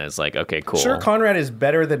 3 mana is like, okay, cool. Sure, Conrad is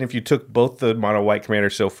better than if you took both the mono white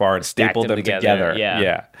commanders so far and stapled them together.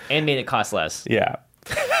 Yeah. And made it cost less. Yeah.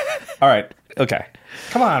 All right. Okay.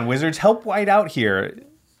 Come on, Wizards. Help white out here.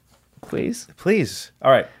 Please.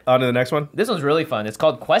 All right, on to the next one. This one's really fun. It's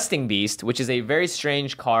called Questing Beast, which is a very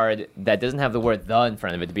strange card that doesn't have the word "the" in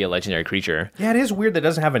front of it to be a legendary creature. Yeah, it is weird that it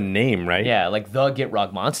doesn't have a name, right? Yeah, like the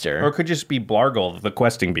Gitrog monster. Or it could just be Blargle, the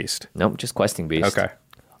Questing Beast. Nope, just Questing Beast. Okay.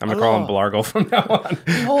 I'm going to call him Blargle from now on.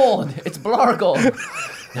 Behold, it's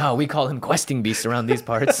Blargle. No, we call him Questing Beast around these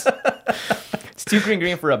parts. It's 2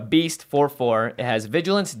 green for a beast, 4/4. It has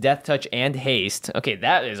Vigilance, Death Touch, and Haste. Okay,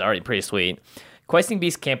 that is already pretty sweet. Questing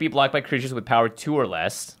Beast can't be blocked by creatures with power 2 or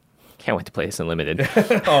less. Can't wait to play this in Limited.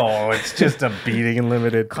 Oh, it's just a beating in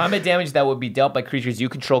Limited. Combat damage that would be dealt by creatures you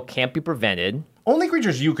control can't be prevented. Only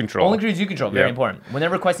creatures you control. Only creatures you control. Very important.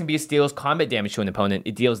 Whenever Questing Beast deals combat damage to an opponent,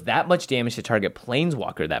 it deals that much damage to target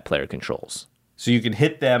planeswalker that player controls. So you can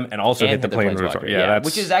hit them and also hit the planeswalker. Yeah,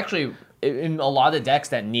 which is actually, in a lot of decks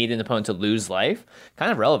that need an opponent to lose life,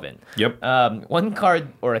 kind of relevant. Yep. One card,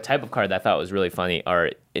 or a type of card that I thought was really funny, are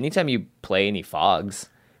anytime you play any fogs,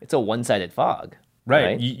 it's a one-sided fog.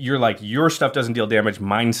 Right. You're like, your stuff doesn't deal damage,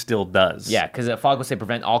 mine still does. Yeah, because a fog will say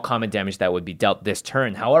prevent all combat damage that would be dealt this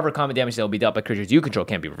turn. However, combat damage that will be dealt by creatures you control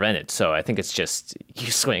can't be prevented. So I think it's just, you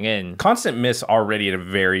swing in. Constant Miss already a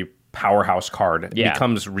very powerhouse card. It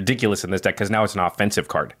becomes ridiculous in this deck because now it's an offensive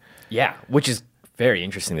card. Yeah, which is very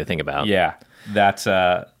interesting to think about. Yeah, that's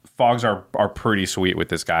fun fogs are pretty sweet with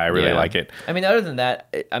this guy. I really like it. I mean, other than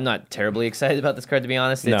that, I'm not terribly excited about this card, to be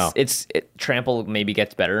honest. Trample maybe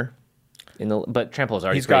gets better, but Trample is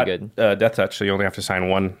already pretty good. He's got Death Touch, so you only have to sign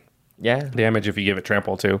 1 damage if you give it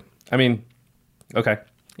Trample too. I mean, okay.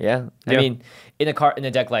 Yeah. I mean, in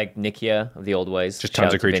a deck like Nikia of the old ways, just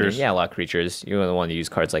tons of creatures. Yeah, a lot of creatures. You're going to want to use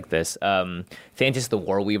cards like this. Thantis the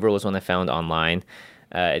Warweaver was one I found online.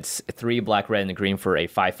 It's 3 black, red, and a green for a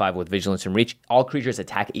 5/5 with vigilance and reach. All creatures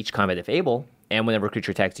attack each combat if able, and whenever a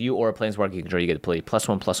creature attacks you or a planeswalker you control, you get to play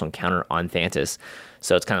 +1/+1 counter on Thantis.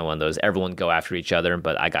 So it's kind of one of those everyone go after each other,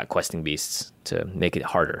 but I got Questing Beasts to make it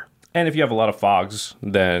harder. And if you have a lot of fogs,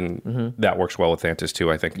 then that works well with Thantis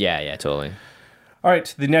too, I think. Yeah, totally. All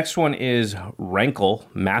right, the next one is Rankle,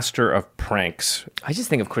 Master of Pranks. I just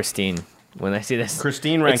think of Christine when I see this.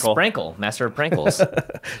 Christine Rankle. It's Sprankle, Master of Prankles.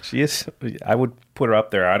 She is. I would put her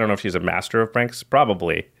up there. I don't know if she's a Master of Pranks.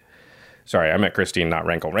 Probably. Sorry, I meant Christine, not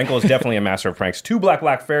Rankle. Rankle is definitely a Master of Pranks. 2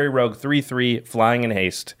 black, Fairy Rogue, 3/3, flying and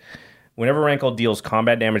haste. Whenever Rankle deals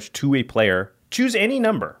combat damage to a player, choose any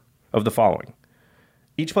number of the following.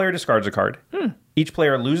 Each player discards a card. Each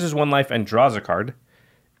player loses 1 life and draws a card.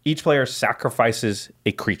 Each player sacrifices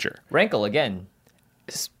a creature. Rankle, again,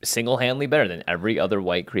 is single-handedly better than every other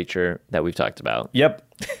white creature that we've talked about. Yep.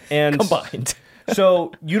 And combined.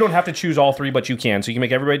 So you don't have to choose all 3, but you can. So you can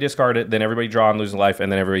make everybody discard it, then everybody draw and lose a life,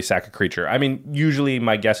 and then everybody sack a creature. I mean, usually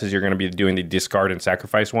my guess is you're going to be doing the discard and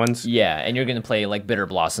sacrifice ones. Yeah, and you're going to play like Bitter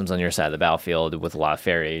Blossoms on your side of the battlefield with a lot of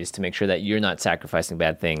fairies to make sure that you're not sacrificing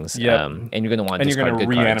bad things. Yep. And you're going to want to discard good cards. And you're going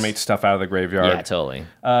to reanimate stuff out of the graveyard. Yeah, totally.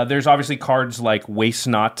 There's obviously cards like Waste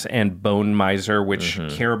Not and Bone Miser, which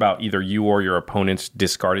care about either you or your opponent's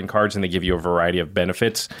discarding cards, and they give you a variety of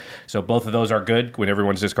benefits. So both of those are good when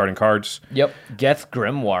everyone's discarding cards. Yep. Geth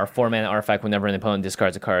Grimoire, 4-mana artifact. Whenever an opponent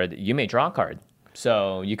discards a card, you may draw a card.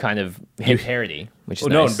 So you kind of hit parity, which is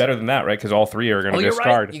nice. No, and better than that, right? Because all 3 are going to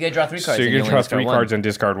discard. Right. You get to draw 3 cards. So you're going to draw 3 cards and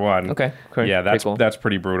discard 1. Okay, cool. Yeah, that's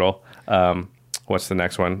pretty brutal. What's the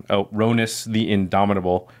next one? Oh, Ronus the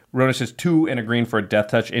Indomitable. Ronus is 2 and a green for a Death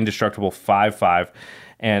Touch, indestructible 5/5.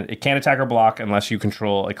 And it can't attack or block unless you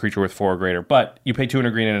control a creature with 4 or greater. But you pay 2 and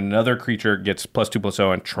a green, and another creature gets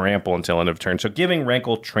 +2/+0 and trample until end of turn. So giving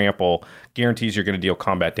Rankle trample guarantees you're going to deal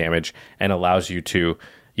combat damage and allows you to,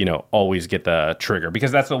 always get the trigger.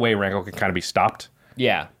 Because that's the way Rankle can kind of be stopped.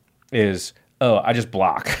 Yeah. I just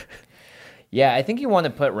block. Yeah, I think you want to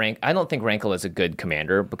put I don't think Rankle is a good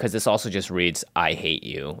commander because this also just reads "I hate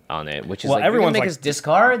you" on it, which is like you're gonna make us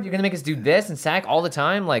discard. You're gonna make us do this and sack all the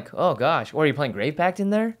time. Like, oh gosh, or are you playing Grave Pact in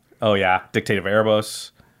there? Oh yeah, Dictative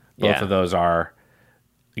Erebos. Both of those are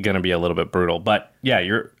gonna be a little bit brutal. But yeah,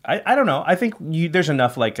 I don't know. I think there's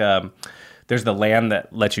enough like. There's the land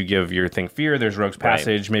that lets you give your thing fear. There's Rogue's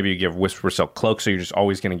Passage. Maybe you give Whisper Silk Cloak, so you're just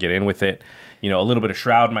always going to get in with it. A little bit of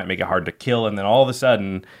Shroud might make it hard to kill, and then all of a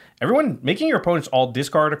sudden, everyone making your opponents all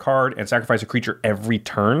discard a card and sacrifice a creature every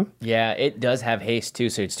turn. Yeah, it does have haste too,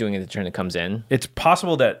 so it's doing it the turn it comes in. It's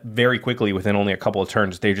possible that very quickly, within only a couple of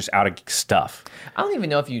turns, they're just out of stuff. I don't even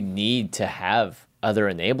know if you need to have other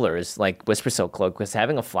enablers like Whisper Silk Cloak, because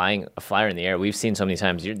having a flyer in the air, we've seen so many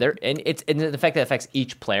times. And it's the fact that it affects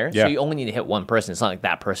each player, so you only need to hit one person. It's not like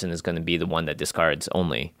that person is going to be the one that discards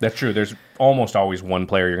only. That's true. There's almost always one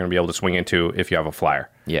player you're going to be able to swing into if you have a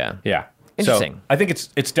flyer. Yeah. Interesting. So I think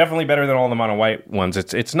it's definitely better than all the mono white ones.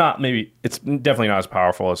 It's definitely not as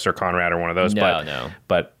powerful as Sir Conrad or one of those.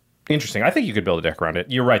 But interesting. I think you could build a deck around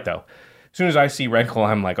it. You're right though. As soon as I see Rankle,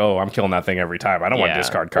 I'm like, oh, I'm killing that thing every time. I don't want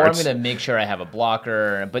discard cards. Or I'm going to make sure I have a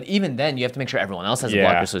blocker. But even then, you have to make sure everyone else has a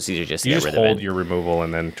blocker, so it's easier just to get rid of it. You just hold your removal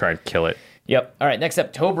and then try and kill it. Yep. All right, next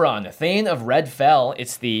up, Tobron, Thane of Red Fell.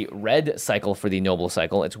 It's the red cycle for the Noble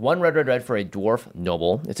cycle. It's 1 red for a Dwarf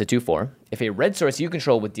Noble. It's a 2/4. If a red source you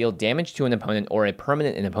control would deal damage to an opponent or a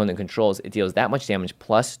permanent an opponent controls, it deals that much damage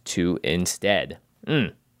 +2 instead.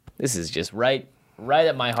 This is just right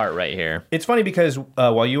at my heart right here. It's funny because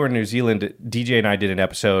while you were in New Zealand, DJ and I did an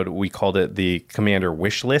episode. We called it the Commander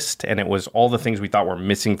Wish List, and it was all the things we thought were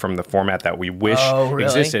missing from the format that we wish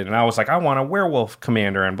existed. And I was like, I want a werewolf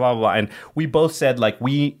commander and blah, blah, blah. And we both said, like,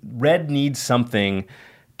 Red needs something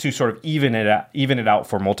to sort of even it out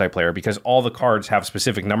for multiplayer, because all the cards have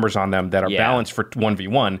specific numbers on them that are balanced for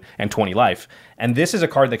 1v1 and 20 life. And this is a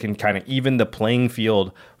card that can kind of even the playing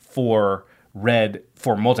field for Red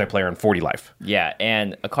for multiplayer and 40 life. Yeah,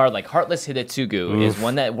 and a card like Heartless Hidetsugu is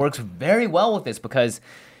one that works very well with this because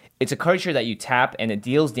it's a creature that you tap and it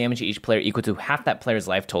deals damage to each player equal to half that player's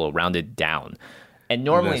life total rounded down. And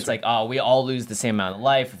normally it's like, oh, we all lose the same amount of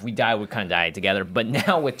life. If we die, we kind of die together. But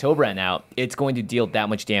now with Tobran out, it's going to deal that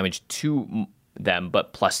much damage to them,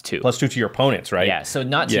 but +2. +2 to your opponents, right? Yeah, so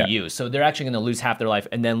not to you. So they're actually going to lose half their life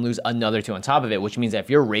and then lose another 2 on top of it, which means that if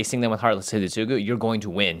you're racing them with Heartless Hitotsugu, you're going to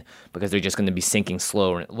win because they're just going to be sinking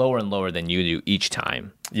lower and lower than you do each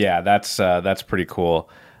time. Yeah, that's pretty cool.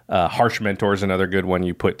 Harsh Mentor is another good one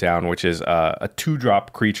you put down, which is a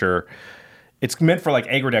 2-drop creature. It's meant for like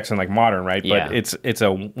aggro decks and like modern, right? Yeah. But it's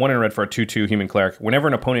a 1 in red for a 2/2 human cleric. Whenever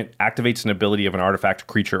an opponent activates an ability of an artifact,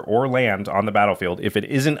 creature, or land on the battlefield, if it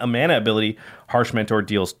isn't a mana ability, Harsh Mentor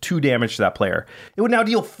deals 2 damage to that player. It would now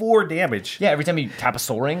deal 4 damage. Yeah, every time you tap a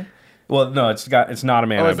Soul Ring. Well, no, it's not a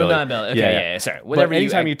mana ability. Not a ability. Okay, yeah, sorry. Whatever. But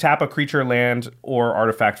anytime you tap a creature, land, or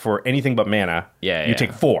artifact for anything but mana, you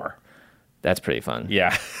take 4. That's pretty fun.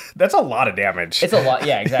 Yeah, that's a lot of damage. It's a lot.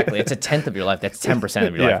 Yeah, exactly. It's a 10th of your life. That's 10%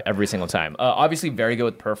 of your life every single time. Obviously, very good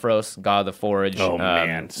with Perforos, God of the Forge. Oh,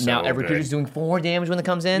 man. So now every creature's doing 4 damage when it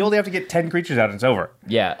comes in. You only have to get 10 creatures out and it's over.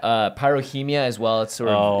 Yeah. Pyrohemia as well. It's sort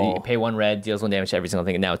of, you pay 1 red, deals 1 damage to every single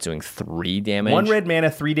thing, and now it's doing 3 damage. 1 red mana,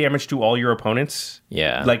 3 damage to all your opponents.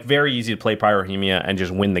 Yeah. Like, very easy to play Pyrohemia and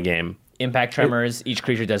just win the game. Impact Tremors. Each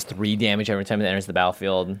creature does 3 damage every time it enters the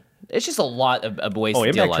battlefield. It's just a lot of ways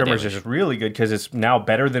to deal a lot of damage. Impact Tremors is really good because it's now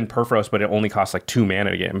better than Perforos, but it only costs like 2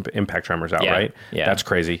 mana to get Impact Tremors out, right? Yeah. That's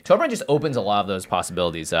crazy. Tobran just opens a lot of those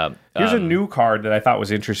possibilities up. Here's a new card that I thought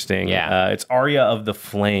was interesting. Yeah. It's Aria of the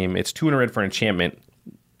Flame. It's 2 in a red for enchantment.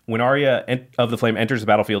 When Aria of the Flame enters the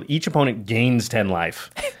battlefield, each opponent gains 10 life.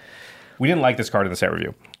 We didn't like this card in the set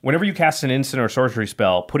review. Whenever you cast an instant or sorcery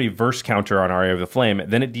spell, put a verse counter on Aria of the Flame,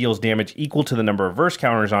 then it deals damage equal to the number of verse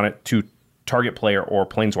counters on it to target player or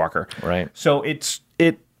planeswalker. Right. So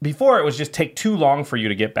before it was just take too long for you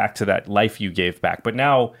to get back to that life you gave back. But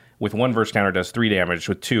now with 1 verse counter it does 3 damage,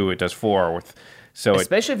 with 2 it does 4.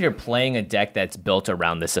 Especially if you're playing a deck that's built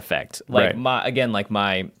around this effect. Like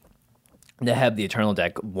the Heb the Eternal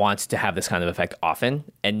deck wants to have this kind of effect often,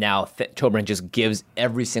 and now Tobran just gives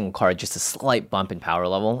every single card just a slight bump in power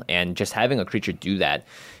level, and just having a creature do that,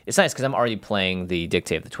 it's nice because I'm already playing the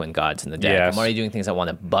Dictate of the Twin Gods in the deck. Yes. I'm already doing things I want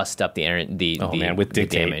to bust up with Dictate,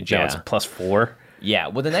 damage. Now it's +4. Yeah,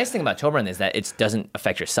 well, the nice thing about Tobran is that it doesn't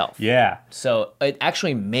affect yourself. Yeah. So it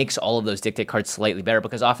actually makes all of those Dictate cards slightly better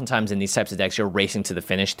because oftentimes in these types of decks, you're racing to the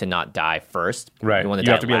finish to not die first. Right. You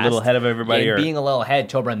have to be a little ahead of everybody. Yeah, being a little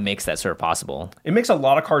ahead, Tobran makes that sort of possible. It makes a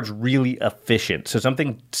lot of cards really efficient. So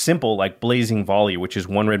something simple like Blazing Volley, which is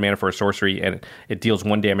 1 red mana for a sorcery, and it deals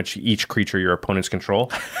 1 damage to each creature your opponents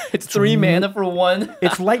control. It's 3 mana for 1.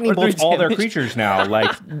 It's lightning bolts all their creatures now.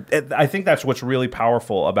 Like, I think that's what's really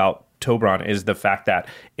powerful about Tobran is the fact that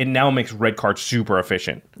it now makes red cards super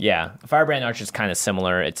efficient. Yeah. Firebrand Archer is kind of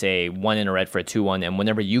similar. It's a 1 in a red for a 2/1, and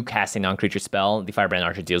whenever you cast a non-creature spell, the Firebrand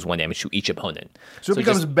Archer deals 1 damage to each opponent. So it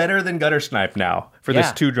becomes better than Gutter Snipe now for this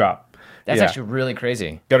 2-drop. That's actually really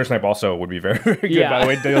crazy. Gutter Snipe also would be very, very good, by the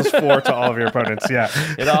way. Deals 4 to all of your opponents,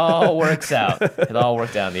 It all works out. It all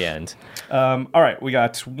worked out in the end. All right, we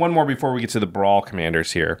got one more before we get to the Brawl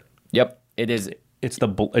commanders here. Yep, it is. It's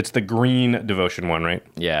the green devotion one, right?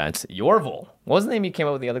 Yeah, it's Yorvul. What was the name you came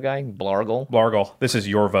up with the other guy? Blargle. This is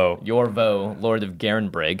Yorvo. Yorvo, Lord of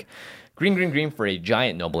Garenbrig. Green for a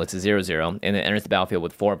giant noble. It's a 0/0, and it enters the battlefield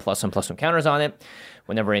with 4 +1/+1 counters on it.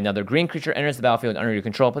 Whenever another green creature enters the battlefield under your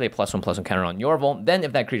control, put a +1/+1 counter on Yorvul. Then,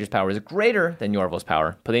 if that creature's power is greater than Yorvul's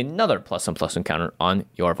power, put another +1/+1 counter on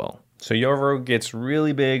Yorvul. So Yorvo gets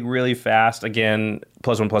really big, really fast. Again,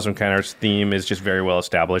 +1/+1 counters theme is just very well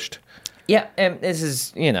established. Yeah, and this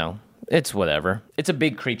is, it's whatever. It's a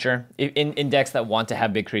big creature. In decks that want to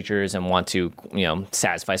have big creatures and want to,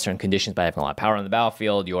 satisfy certain conditions by having a lot of power on the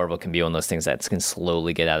battlefield, Yorvo can be one of those things that can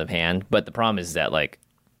slowly get out of hand. But the problem is that,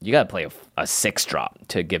 you got to play a 6-drop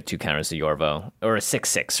to give 2 counters to Yorvo, or a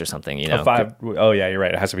 6/6 or something, A 5. Oh, yeah, you're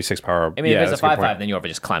right. It has to be 6 power. I mean, if it's a 5/5, then Yorvo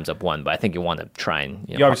just climbs up 1, but I think you want to try and...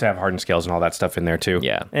 You obviously have hardened scales and all that stuff in there, too.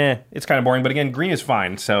 Yeah. It's kind of boring, but again, green is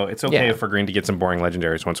fine, so it's okay for green to get some boring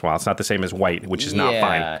legendaries once in a while. It's not the same as white, which is not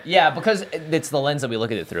fine. Yeah, because it's the lens that we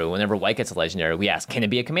look at it through. Whenever white gets a legendary, we ask, can it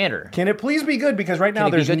be a commander? Can it please be good? Because right now,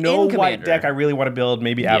 there's no white deck I really want to build,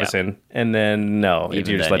 maybe Avacyn, and then, no, you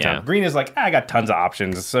just let down. Green is like, I got tons of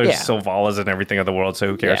options. So there's Sylvanas and everything of the world, so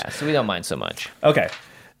who cares? Yeah, so we don't mind so much. Okay,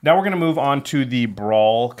 now we're going to move on to the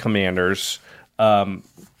Brawl commanders.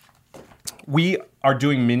 We are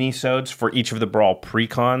doing mini-sodes for each of the Brawl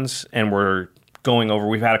precons, and we're going over.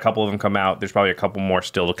 We've had a couple of them come out. There's probably a couple more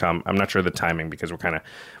still to come. I'm not sure the timing because we're kind of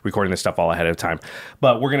recording this stuff all ahead of time.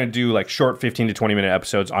 But we're going to do short 15 to 20 minute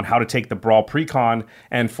episodes on how to take the Brawl precon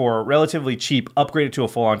and for relatively cheap, upgrade it to a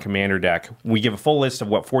full-on commander deck. We give a full list of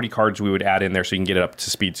what 40 cards we would add in there so you can get it up to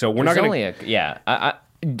speed. So we're not going to...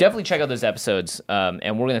 Definitely check out those episodes,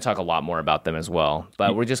 and we're going to talk a lot more about them as well.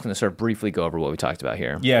 But we're just going to sort of briefly go over what we talked about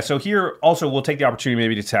here. Yeah, so here also we'll take the opportunity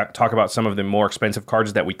maybe to talk about some of the more expensive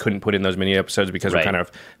cards that we couldn't put in those mini episodes because we're kind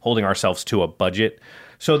of holding ourselves to a budget.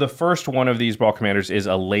 So the first one of these Brawl Commanders is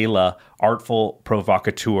Alayla, Artful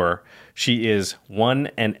Provocateur. She is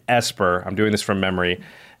 1 an Esper. I'm doing this from memory.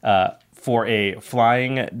 For a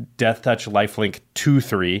flying Death Touch Lifelink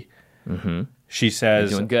 2/3. Mm-hmm. She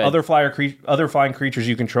says, other flying creatures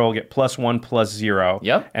you control get +1/+0.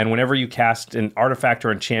 Yep. And whenever you cast an artifact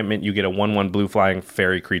or enchantment, you get a 1/1 blue flying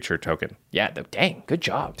fairy creature token. Yeah, dang, good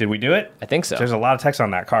job. Did we do it? I think so. There's a lot of text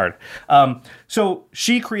on that card. So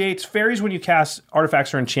she creates fairies when you cast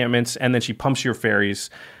artifacts or enchantments, and then she pumps your fairies.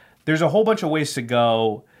 There's a whole bunch of ways to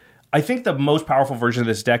go. I think the most powerful version of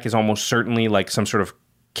this deck is almost certainly like some sort of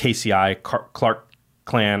KCI, Clark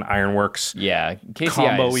Clan Ironworks,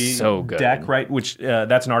 KCI is so good deck, right? Which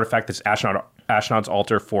that's an artifact that's Ashnod's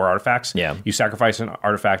Altar for artifacts. Yeah, you sacrifice an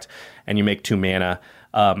artifact and you make 2 mana.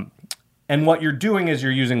 And what you're doing is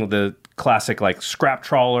you're using the classic like Scrap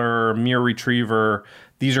Trawler, Mirror Retriever.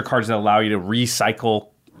 These are cards that allow you to recycle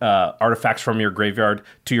artifacts from your graveyard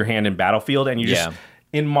to your hand in battlefield, and you just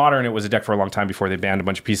in Modern it was a deck for a long time before they banned a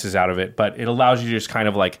bunch of pieces out of it, but it allows you to just kind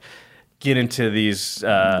of like get into these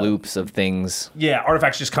loops of things. Yeah,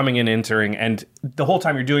 artifacts just coming in, entering, and the whole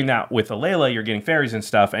time you're doing that with Alayla, you're getting fairies and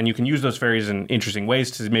stuff, and you can use those fairies in interesting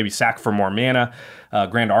ways to maybe sack for more mana.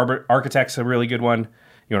 Grand Architect's a really good one.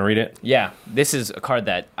 You want to read it? Yeah, this is a card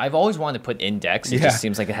that I've always wanted to put in decks. It just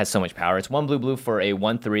seems like it has so much power. It's 1 blue for a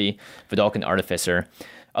 1/3 Vidalcan Artificer.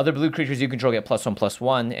 Other blue creatures you control get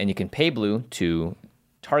 +1/+1, and you can pay blue to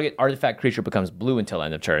target artifact creature becomes blue until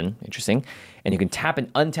end of turn. Interesting. And you can tap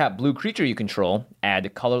an untapped blue creature you control,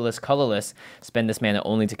 add colorless, spend this mana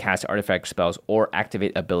only to cast artifact spells or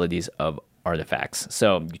activate abilities of artifacts.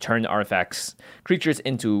 So you turn artifacts creatures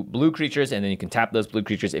into blue creatures, and then you can tap those blue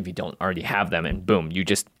creatures if you don't already have them, and boom, you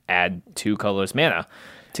just add 2 colorless mana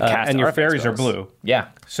to cast and your fairies spells. are blue. Yeah.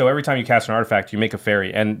 So every time you cast an artifact, you make a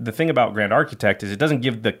fairy. And the thing about Grand Architect is it doesn't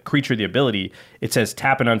give the creature the ability. It says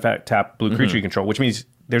tap an untap blue creature you control, which means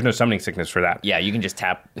there's no summoning sickness for that. Yeah, you can just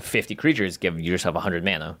tap 50 creatures, give yourself 100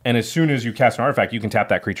 mana. And as soon as you cast an artifact, you can tap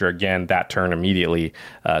that creature again that turn immediately.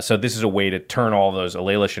 So this is a way to turn all those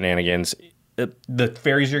Alayla shenanigans. The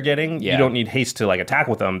fairies you're getting, you don't need haste to like attack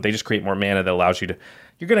with them. They just create more mana that allows you to...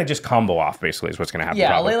 You're going to just combo off, basically, is what's going to happen.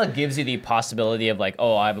 Yeah, Alayla gives you the possibility of like,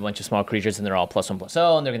 oh, I have a bunch of small creatures and they're all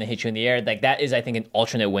 +1/+0 and they're going to hit you in the air. Like that is, I think, an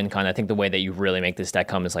alternate win con. I think the way that you really make this deck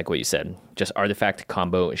come is like what you said. Just artifact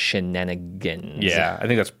combo shenanigans. Yeah, I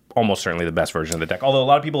think that's almost certainly the best version of the deck. Although a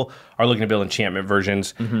lot of people are looking to build enchantment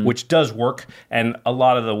versions, which does work. And a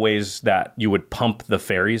lot of the ways that you would pump the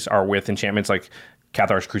fairies are with enchantments like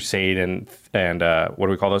Cathar's Crusade and what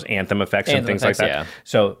do we call those? Anthem effects and things like that. Yeah.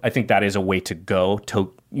 So I think that is a way to go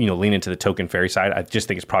to lean into the token fairy side. I just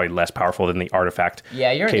think it's probably less powerful than the artifact.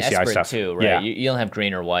 Yeah, you're KCI an Esper stuff. Too, right? Yeah. You don't have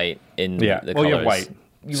green or white in the colors. Well, you have white.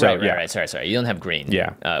 Right. Sorry. You don't have green.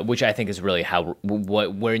 Yeah. Which I think is really how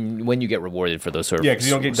when you get rewarded for those sort of because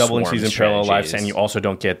you don't get double in season parallel lives, and you also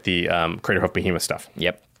don't get the Craterhoof Behemoth stuff.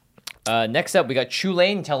 Yep. Next up, we got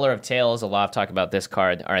Chulane, Teller of Tales. A lot of talk about this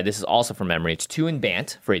card. All right, this is also from memory. It's 2 in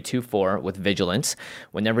Bant for a 2/4 with Vigilance.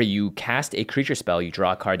 Whenever you cast a creature spell, you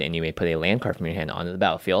draw a card and you may put a land card from your hand onto the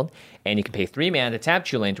battlefield. And you can pay 3 mana to tap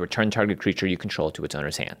Chulane to return target creature you control to its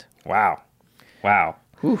owner's hand. Wow.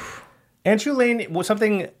 Oof. And Chulane,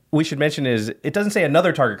 something we should mention is it doesn't say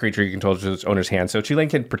another target creature you control to its owner's hand, so Chulane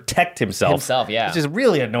can protect himself. Yeah. Which is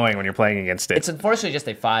really annoying when you're playing against it. It's unfortunately just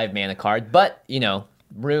a 5 mana card, but,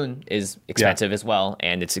 Rune is expensive as well,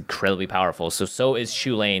 and it's incredibly powerful. So is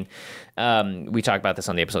Chulane. We talked about this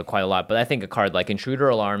on the episode quite a lot, but I think a card like Intruder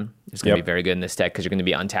Alarm is going to be very good in this deck because you're going to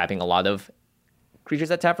be untapping a lot of creatures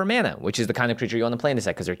that tap for mana, which is the kind of creature you want to play in this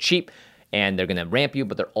deck because they're cheap and they're going to ramp you,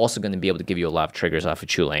 but they're also going to be able to give you a lot of triggers off of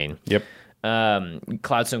Chulane. Yep.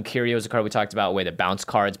 Cloudstone Curio is a card we talked about, a way to bounce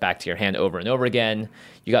cards back to your hand over and over again.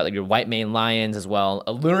 You got like your White Mane Lions as well.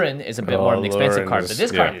 Allurin is a bit more of an expensive card, but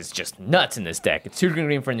this card is just nuts in this deck. It's 2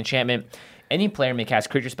 green for an enchantment. Any player may cast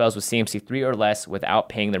creature spells with CMC 3 or less without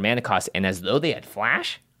paying their mana cost, and as though they had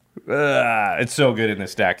flash. It's so good in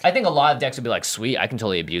this deck. I think a lot of decks would be like, sweet, I can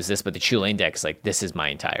totally abuse this, but the Chulane deck is like, this is my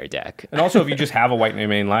entire deck. And also, if you just have a White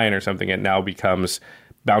Mane Lion or something, it now becomes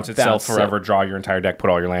bounce itself forever, draw your entire deck, put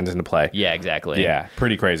all your lands into play. Yeah, exactly. Yeah,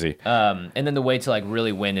 pretty crazy. And then the way to like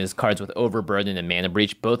really win is cards with Overburden and Mana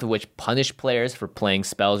Breach, both of which punish players for playing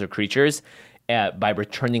spells or creatures by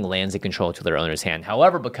returning lands they control to their owner's hand.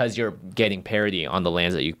 However, because you're getting parity on the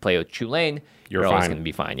lands that you play with Chulane, you're always going to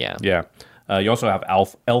be fine. Yeah. Yeah. You also have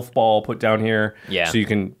elf ball put down here. Yeah. So you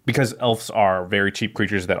can, because elves are very cheap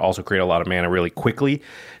creatures that also create a lot of mana really quickly.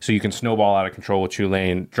 So you can snowball out of control with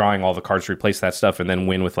Tulane, drawing all the cards to replace that stuff, and then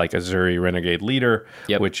win with like Azuri Renegade Leader,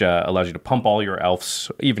 which allows you to pump all your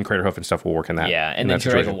elves. Even Craterhoof and stuff will work in that. Yeah, and then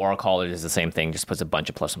Jurega Warcaller is the same thing. Just puts a bunch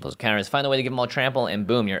of plus and plus counters. Find a way to give them all trample, and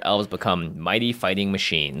boom, your elves become mighty fighting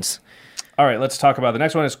machines. All right, let's talk about the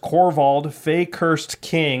next one. Is Korvald, Fey Cursed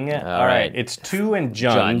King. All right. It's 2 and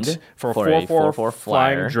Jund for a 4/4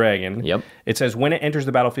 flying dragon. Yep. It says when it enters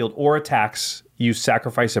the battlefield or attacks, you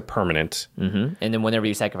sacrifice a permanent. Mm-hmm. And then whenever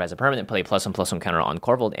you sacrifice a permanent, play +1/+1 counter on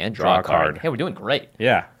Korvald and draw a card. Hey, we're doing great.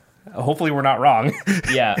 Yeah. Hopefully we're not wrong.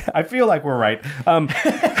 Yeah. I feel like we're right.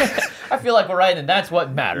 I feel like we're right, and that's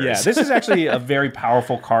what matters. Yeah, this is actually a very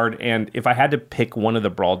powerful card, and if I had to pick one of the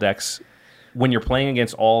Brawl decks, when you're playing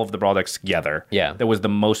against all of the Brawl decks together, that was the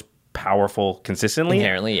most powerful consistently.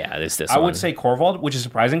 Inherently, yeah, this I would say Korvald, which is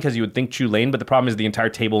surprising because you would think Tulane, but the problem is the entire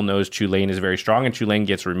table knows Tulane is very strong, and Tulane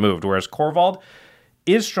gets removed, whereas Korvald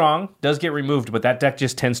is strong, does get removed, but that deck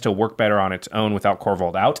just tends to work better on its own without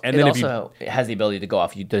Korvald out. And it then also has the ability to go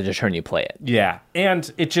off the turn you play it. Yeah,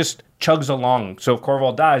 and it just chugs along. So if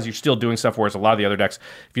Korvald dies, you're still doing stuff, whereas a lot of the other decks,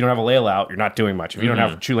 if you don't have a Layla out, you're not doing much. If you don't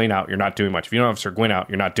have Tulane out, you're not doing much. If you don't have Sir Gwyn out,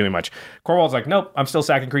 you're not doing much. Korvald's like, nope, I'm still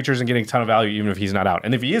sacking creatures and getting a ton of value even if he's not out.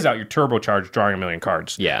 And if he is out, you're turbocharged, drawing a million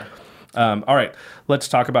cards. Yeah. All right, let's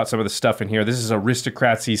talk about some of the stuff in here. This is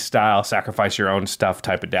aristocracy style, sacrifice your own stuff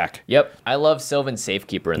type of deck. Yep, I love Sylvan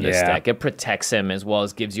Safekeeper in this deck. It protects him as well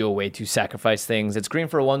as gives you a way to sacrifice things. It's green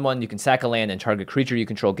for a 1/1. You can sack a land and target creature you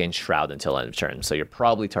control gains Shroud until end of turn. So you're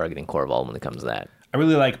probably targeting Korvald when it comes to that. I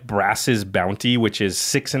really like Brass's Bounty, which is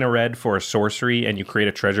 6 in a red for a sorcery, and you create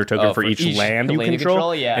a treasure token for each land you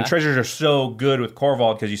control. And treasures are so good with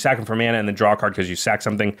Korvald because you sack them for mana and then draw a card because you sack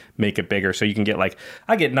something, make it bigger. So you can get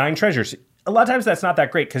I get 9 treasures. A lot of times that's not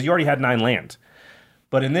that great because you already had 9 land.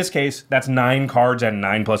 But in this case, that's 9 cards and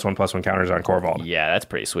 9 +1/+1 counters on Korvald. Yeah, that's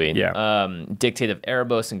pretty sweet. Yeah. Dictate of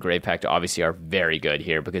Erebos and Grave Pact obviously are very good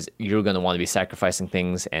here because you're going to want to be sacrificing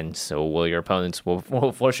things, and so will your opponents.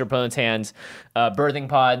 Will force your opponent's hands. Birthing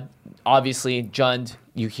Pod, obviously, Jund.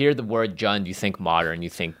 You hear the word Jund, you think modern, you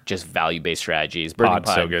think just value-based strategies. Birthing Pod,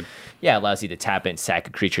 so good. Yeah, allows you to tap in, sack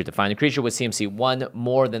a creature to find a creature with CMC 1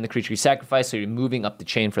 more than the creature you sacrifice, so you're moving up the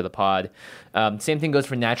chain for the pod. Same thing goes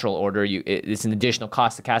for Natural Order. It's an additional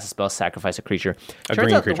cost to cast a spell, sacrifice a creature.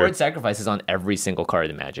 Turns out the word sacrifice is on every single card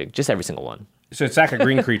in Magic, just every single one. So sack a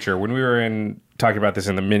green creature. When we were talking about this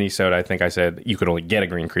in the mini-sode, I think I said you could only get a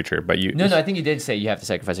green creature, but you... No, I think you did say you have to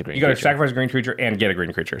sacrifice a green creature. You got to sacrifice a green creature and get a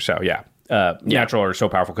green creature, so yeah. Natural Order is so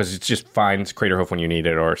powerful because it just finds Craterhoof when you need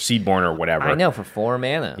it, or Seedborn or whatever. I know, for 4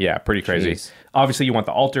 mana. Yeah, pretty crazy. Jeez. Obviously, you want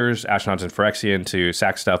the Altars, Ashnod's and Phyrexian to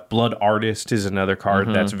sack stuff. Blood Artist is another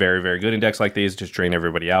card that's very, very good in decks like these. Just drain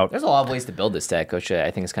everybody out. There's a lot of ways to build this deck, which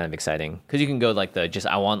I think is kind of exciting. Because you can go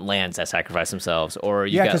I want lands that sacrifice themselves. Or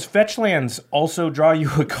because fetch lands also draw you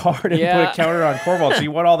a card and put a counter on Korvald. So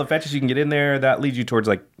you want all the fetches you can get in there. That leads you towards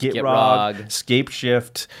Gitrog, Scape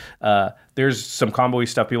Shift. There's some combo-y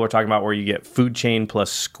stuff people are talking about where you get Food Chain plus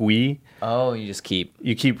Squee. Oh, you keep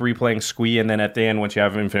replaying Squee, and then at the end, once you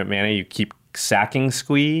have infinite mana, you keep sacking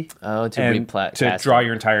Squee. Oh, to draw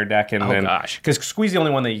your entire deck, and then gosh, because Squee's the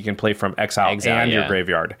only one that you can play from exile and your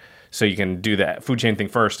graveyard, so you can do that Food Chain thing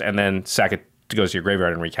first, and then sack it to go to your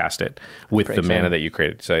graveyard and recast it with the mana that you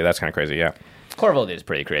created. So that's kind of crazy, yeah. Korvald is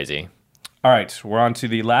pretty crazy. All right, we're on to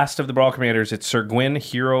the last of the Brawl Commanders. It's Sir Gwyn,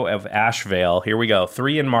 Hero of Ashvale. Here we go.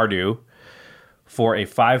 3 in Mardu for a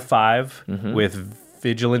 5/5 with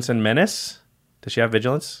Vigilance and Menace. Does she have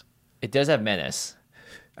Vigilance? It does have Menace.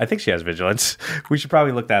 I think she has Vigilance. We should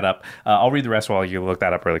probably look that up. I'll read the rest while you look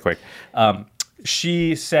that up really quick.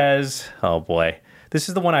 She says, oh boy, this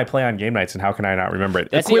is the one I play on game nights, and how can I not remember it?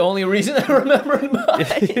 That's the only reason I remember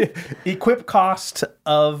it. Equip cost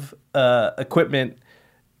of equipment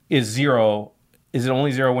is 0. Is it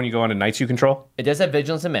only 0 when you go on to Knights you control? It does have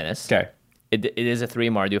Vigilance and Menace. Okay. It is a 3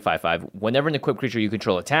 Mardu 5/5. Whenever an equipped creature you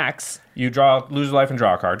control attacks, you lose a life and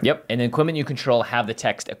draw a card. Yep. And equipment you control have the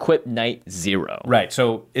text equip knight 0. Right.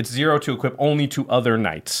 So it's 0 to equip only to other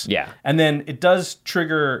knights. Yeah. And then it does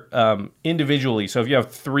trigger individually. So if you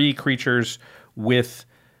have 3 creatures with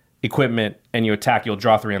equipment and you attack, you'll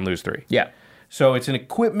draw 3 and lose 3. Yeah. So it's an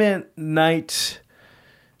equipment knight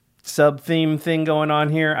sub-theme thing going on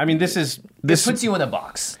here. I mean, this puts you in a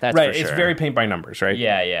box. That's right. For sure. It's very paint by numbers, right?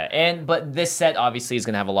 Yeah. But this set obviously is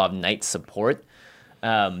going to have a lot of knight support.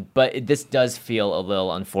 But this does feel a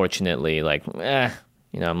little, unfortunately,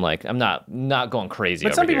 I'm like, I'm not going crazy.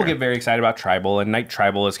 But some people get very excited about tribal, and Knight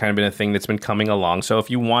Tribal has kind of been a thing that's been coming along. So if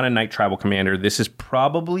you want a Knight Tribal commander, this is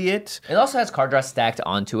probably it. It also has card draw stacked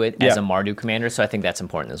onto it as a Mardu commander, so I think that's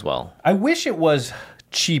important as well. I wish it was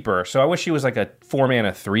cheaper. So I wish he was like a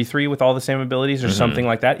 4-mana 3/3 with all the same abilities or something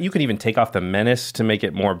like that. You can even take off the menace to make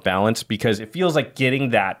it more balanced, because it feels like getting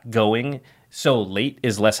that going so late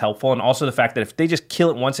is less helpful. And also the fact that if they just kill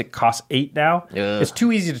it once, it costs 8 now. Ugh. It's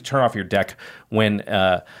too easy to turn off your deck when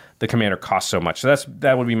the commander costs so much. So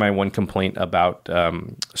that would be my one complaint about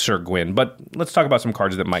Sir Gwyn. But let's talk about some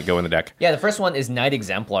cards that might go in the deck. Yeah, the first one is Knight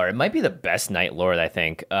Exemplar. It might be the best Knight Lord, I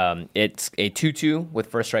think. It's a 2/2 with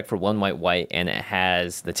first strike for 1 white, and it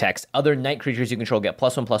has the text, other Knight creatures you control get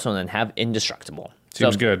 +1/+1 and have indestructible.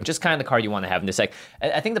 Seems good. Just kind of the card you want to have in this deck.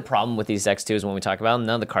 I think the problem with these decks, too, is when we talk about them,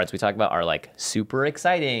 none of the cards we talk about are, like, super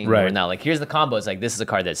exciting. Right. We're not like, here's the combo. It's like, this is a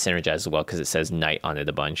card that synergizes well because it says Knight on it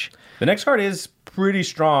a bunch. The next card is pretty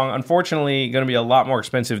strong. Unfortunately, going to be a lot more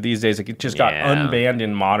expensive these days. It just got unbanned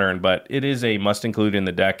in Modern, but it is a must include in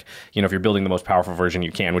the deck, if you're building the most powerful version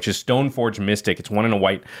you can, which is Stoneforge Mystic. It's 1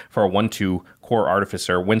 white for a 1/2 Core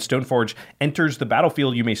Artificer. When Stoneforge enters the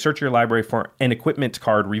battlefield, you may search your library for an equipment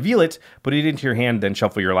card, reveal it, put it into your hand, then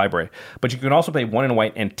shuffle your library. But you can also pay 1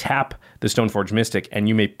 white and tap the Stoneforge Mystic, and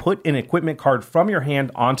you may put an equipment card from your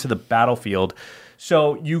hand onto the battlefield,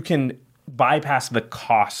 so you can bypass the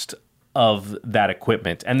cost of that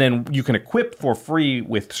equipment, and then you can equip for free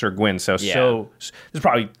with Sir Gwyn. So this is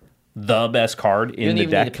probably the best card in the deck. You don't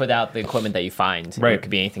even need to put out the equipment that you find. Right. It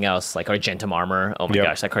could be anything else, like Argentum Armor. Oh my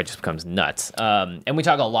gosh, that card just becomes nuts. And we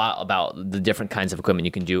talk a lot about the different kinds of equipment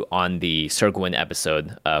you can do on the Sir Gwyn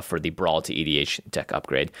episode for the Brawl to EDH deck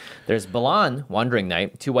upgrade. There's Balan, Wandering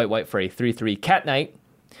Knight, 2 white for a 3/3 Cat Knight.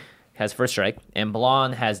 Has first strike, and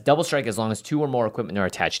Balan has double strike as long as 2 or more equipment are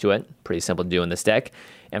attached to it. Pretty simple to do in this deck.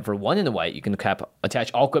 And for 1 white, you can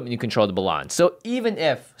attach all equipment you control to Balan. So even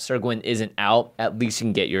if Sir Gwyn isn't out, at least you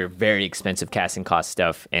can get your very expensive casting cost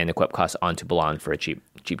stuff and equip costs onto Balan for a cheap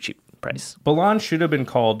price. Balan should have been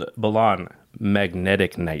called Balan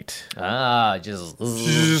Magnetic Knight. Just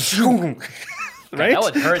Right? That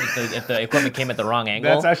would hurt if the equipment came at the wrong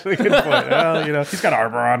angle. That's actually a good point. Well, he's got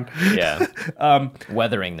armor on. Yeah.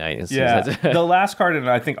 Weathering Knight. The last card, and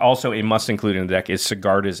I think also a must include in the deck, is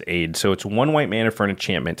Sigarda's Aid. So it's 1 white mana for an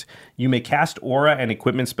enchantment. You may cast aura and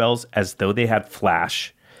equipment spells as though they had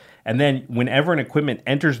flash. And then whenever an equipment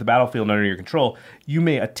enters the battlefield under your control, you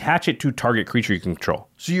may attach it to target creature you control.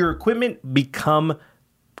 So your equipment become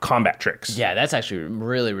combat tricks. Yeah, that's actually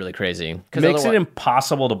really, really crazy. Makes it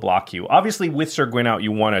impossible to block you. Obviously, with Sir Gwyn out,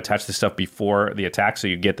 you want to attach this stuff before the attack so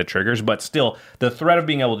you get the triggers, but still, the threat of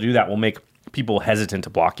being able to do that will make people hesitant to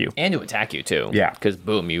block you. And to attack you, too. Yeah. Because,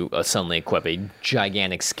 boom, you suddenly equip a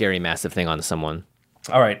gigantic, scary, massive thing onto someone.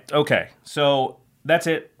 All right, okay. So that's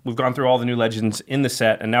it. We've gone through all the new legends in the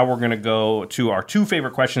set, and now we're going to go to our 2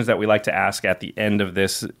 favorite questions that we like to ask at the end of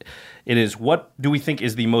this. It is, what do we think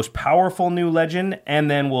is the most powerful new legend? And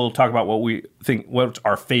then we'll talk about what's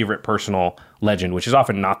our favorite personal legend, which is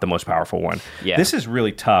often not the most powerful one. Yeah. This is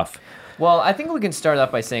really tough. Well, I think we can start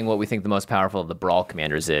off by saying what we think the most powerful of the Brawl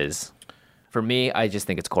commanders is. For me, I just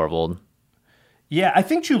think it's Corvold. Yeah, I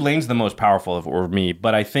think Tulane's the most powerful for me,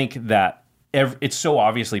 but I think that it's so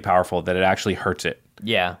obviously powerful that it actually hurts it.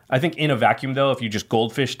 Yeah. I think in a vacuum, though, if you just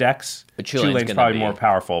goldfish decks, Tulane's probably more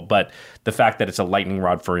powerful. But the fact that it's a lightning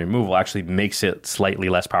rod for removal actually makes it slightly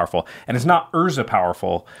less powerful. And it's not Urza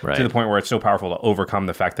powerful to the point where it's so powerful to overcome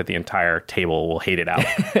the fact that the entire table will hate it out.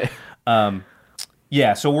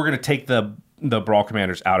 So we're going to take the Brawl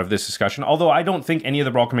Commanders out of this discussion. Although I don't think any of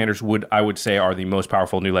the Brawl Commanders I would say are the most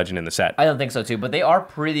powerful new legend in the set. I don't think so, too. But they are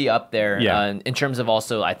pretty up there in terms of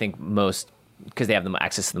also, I think, most... because they have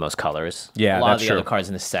access to the most colors. Yeah, a lot of the other cards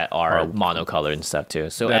in the set are monocolored and stuff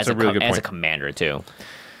too. So that's as a really good point. As a commander too.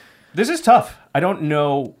 This is tough. I don't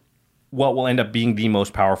know what will end up being the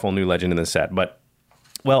most powerful new legend in the set, but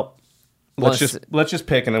let's just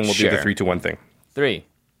pick and then we'll do the 3, 2, 1 thing. 3,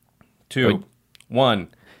 2, 1.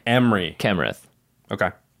 Emry. Kemrith.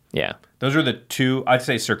 Okay. Yeah. Those are the 2. I'd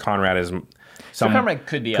say Sir Conrad is. Sir Conrad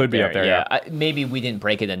could be up there. Yeah. Maybe we didn't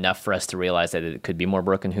break it enough for us to realize that it could be more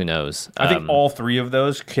broken. Who knows? I think all 3 of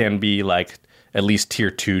those can be like at least tier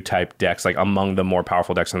 2 type decks, like among the more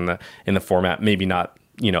powerful decks in the format. Maybe not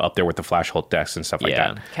up there with the Flash Hulk decks and stuff like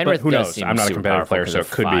that. Kenrith but who knows? Seem I'm not a competitive player, so it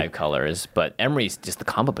could be 5 colors. But Emry's just the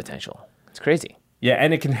combo potential. It's crazy. Yeah,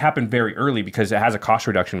 and it can happen very early because it has a cost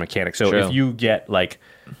reduction mechanic. So if you get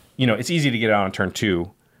it's easy to get out on turn 2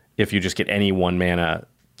 if you just get any 1 mana,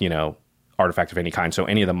 artifact of any kind. So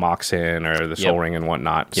any of the Moxen or the Soul Ring and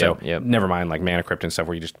whatnot. So never mind like Mana Crypt and stuff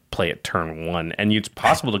where you just play it turn 1. And it's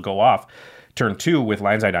possible to go off turn 2 with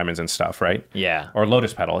Lion's Eye Diamonds and stuff, right? Yeah. Or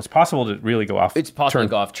Lotus Petal. It's possible to really go off. It's possible to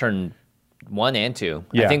go off turn 1 and 2.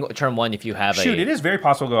 Yeah. I think turn 1 if you have it is very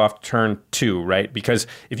possible to go off turn 2, right? Because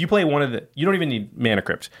if you play one of the... You don't even need Mana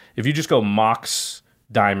Crypt. If you just go Mox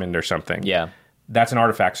Diamond or something... Yeah. That's an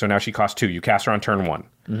artifact, so now she costs 2. You cast her on turn 1.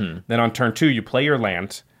 Mm-hmm. Then on turn 2, you play your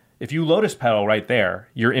land. If you Lotus Petal right there,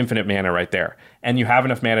 you're infinite mana right there. And you have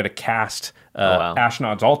enough mana to cast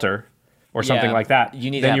Ashnod's Altar or something like that.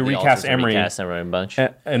 You need then to you recast Emery a bunch.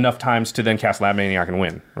 Enough times to then cast Lab Maniac and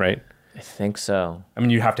win, right? I think so. I mean,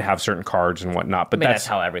 you have to have certain cards and whatnot, but that's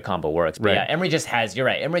how every combo works. But yeah, Emery just has, you're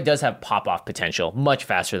right, Emery does have pop-off potential much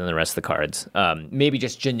faster than the rest of the cards. Maybe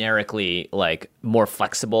just generically, like, more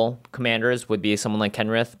flexible commanders would be someone like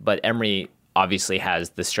Kenrith, but Emery obviously has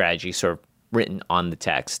the strategy sort of written on the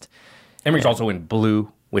text. Emery's also in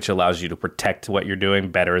blue, which allows you to protect what you're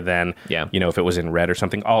doing better than, if it was in red or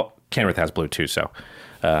something. Kenrith has blue too, so.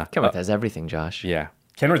 Kenrith has everything, Josh. Yeah.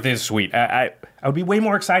 Kenrith is sweet. I would be way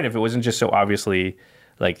more excited if it wasn't just so obviously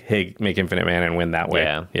like, hey, make infinite mana and win that way.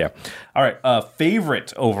 Yeah. All right.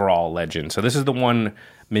 Favorite overall legend. So this is the one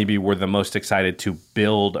maybe we're the most excited to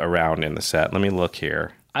build around in the set. Let me look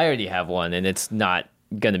here. I already have one, and it's not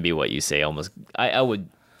going to be what you say. Almost, I would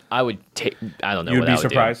take. I don't know. You'd what be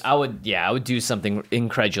surprised. I would do something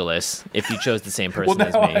incredulous if you chose the same person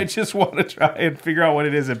as me. I just want to try and figure out what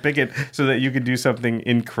it is and pick it so that you can do something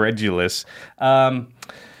incredulous. All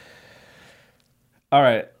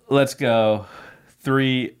right, let's go.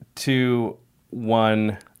 3, 2,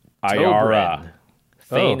 1. Ayara.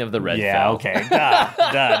 Thane of the Red Fell. Yeah, okay.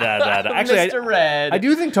 Actually, Mr. Red. I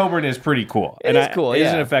do think Tobrin is pretty cool. It is cool, It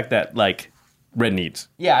is an effect that, like, Red needs.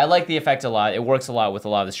 Yeah, I like the effect a lot. It works a lot with a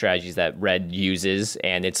lot of the strategies that Red uses,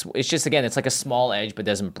 and it's just, again, it's like a small edge, but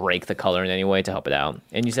doesn't break the color in any way to help it out.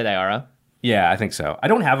 And you said Ayara? Yeah, I think so. I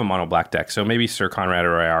don't have a mono black deck, so maybe Sir Conrad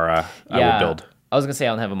or Ayara I would build. I was going to say I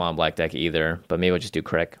don't have a mono black deck either, but maybe I'll just do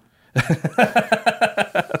Crick.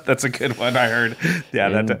 That's a good one, I heard.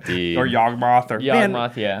 Yeah, Indeed. Or Yawgmoth.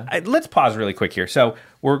 Yawgmoth, yeah. Let's pause really quick here. So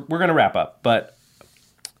we're going to wrap up, but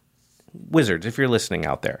Wizards, if you're listening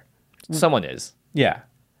out there. Someone is. Yeah.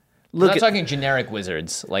 We're not talking generic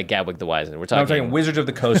wizards like Gadwick the Wise. I'm talking Wizards of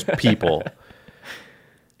the Coast people.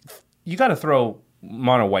 You got to throw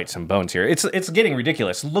mono white some bones here. It's getting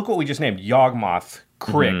ridiculous. Look what we just named: Yawgmoth,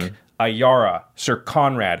 Crick, Ayara, Sir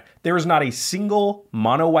Conrad. There is not a single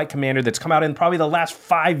mono white commander that's come out in probably the last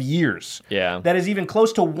 5 years. Yeah. That is even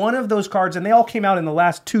close to one of those cards, and they all came out in the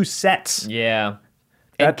last 2 sets. Yeah.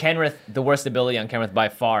 And Kenrith, the worst ability on Kenrith by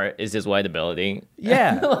far is his white ability.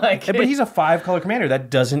 Yeah. But he's a 5-color commander.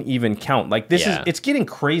 That doesn't even count. Like, it's getting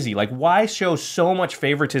crazy. Like, why show so much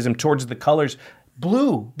favoritism towards the colors?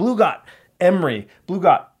 Blue got Emery. Blue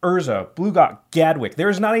got Urza. Blue got Gadwick. There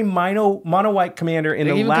is not a mono white commander in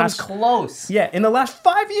the last... close. Yeah, in the last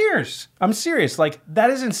 5 years. I'm serious. Like,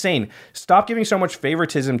 that is insane. Stop giving so much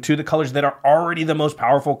favoritism to the colors that are already the most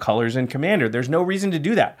powerful colors in Commander. There's no reason to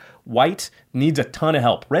do that. White needs a ton of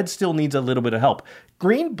help. Red still needs a little bit of help.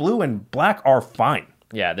 Green, blue, and black are fine.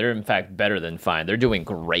 Yeah, they're in fact better than fine. They're doing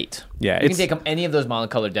great. Yeah, you can take any of those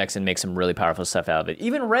monocolored decks and make some really powerful stuff out of it.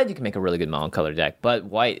 Even red, you can make a really good monocolored deck, but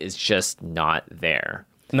white is just not there.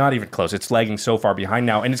 Not even close. It's lagging so far behind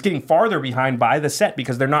now, and it's getting farther behind by the set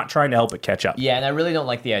because they're not trying to help it catch up. Yeah, and I really don't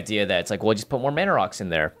like the idea that it's like, well, just put more mana rocks in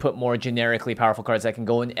there. Put more generically powerful cards that can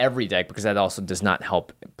go in every deck, because that also does not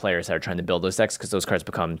help players that are trying to build those decks, because those cards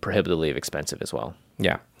become prohibitively expensive as well.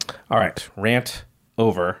 Yeah. All right. Rant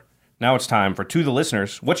over. Now it's time for To the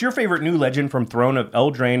Listeners. What's your favorite new legend from Throne of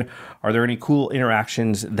Eldraine? Are there any cool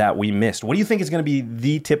interactions that we missed? What do you think is going to be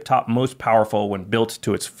the tip-top most powerful when built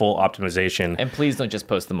to its full optimization? And please don't just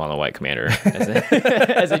post the mono-white commander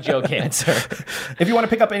as a joke answer. If you want to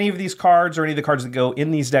pick up any of these cards or any of the cards that go in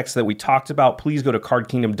these decks that we talked about, please go to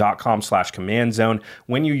cardkingdom.com/command zone.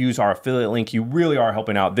 When you use our affiliate link, you really are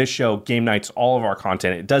helping out this show, game nights, all of our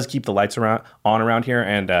content. It does keep the lights on around here,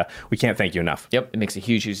 and we can't thank you enough. Yep, it makes a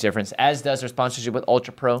huge, huge difference, as does our sponsorship with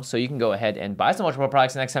Ultra Pro. So you can go ahead and buy some Ultra Pro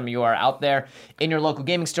products the next time you are out there in your local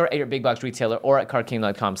gaming store, at your big box retailer, or at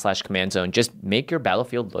cardkingdom.com/command zone. Just make your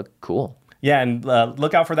battlefield look cool. Yeah, and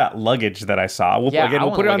look out for that luggage that I saw. We'll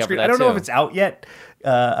put it on screen. I don't know if it's out yet.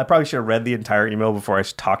 I probably should have read the entire email before I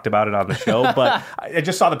talked about it on the show, but I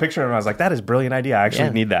just saw the picture and I was like, that is a brilliant idea. I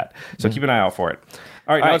actually need that. So keep an eye out for it.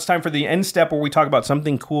 All right, now it's time for the end step where we talk about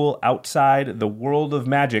something cool outside the world of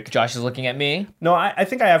Magic. Josh is looking at me. No, I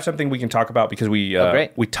think I have something we can talk about because we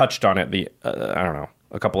touched on it I don't know,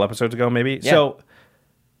 a couple episodes ago maybe. Yeah. So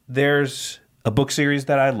there's a book series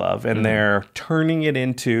that I love, and they're turning it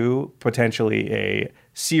into potentially a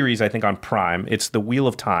series, I think, on Prime. It's The Wheel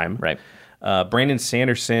of Time. Right. Brandon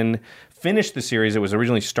Sanderson finished the series. It was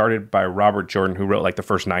originally started by Robert Jordan, who wrote like the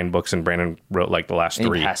first 9 books, and Brandon wrote like the last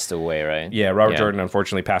 3. He passed away, right? Yeah, Robert Jordan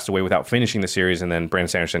unfortunately passed away without finishing the series, and then Brandon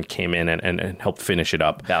Sanderson came in and helped finish it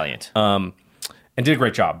up. Valiant. And did a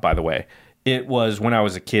great job, by the way. It was when I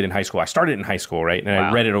was a kid in high school. I started in high school, right? And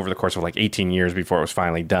I read it over the course of like 18 years before it was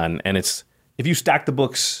finally done. And it's, if you stack the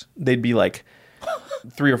books, they'd be like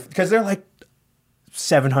 3 or, because they're like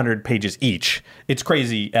 700 pages each. It's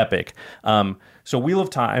crazy epic. So Wheel of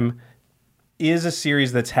Time is a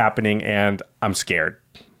series that's happening, and I'm scared.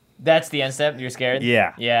 That's the end step? You're scared?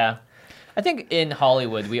 Yeah. Yeah. I think in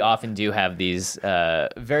Hollywood, we often do have these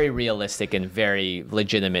very realistic and very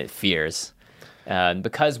legitimate fears.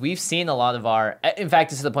 Because we've seen a lot of our... In fact,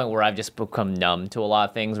 this is the point where I've just become numb to a lot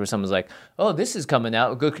of things, where someone's like, oh, this is coming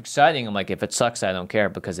out, good, exciting. I'm like, if it sucks, I don't care,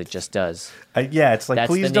 because it just does. Yeah, it's like, That's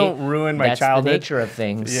please don't ruin my childhood. That's the nature of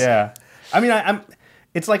things. Yeah. I mean, I'm.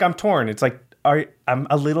 It's like I'm torn. It's like, I'm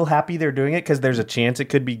a little happy they're doing it because there's a chance it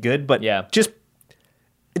could be good, but just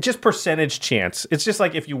percentage chance. It's just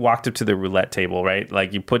like if you walked up to the roulette table, right?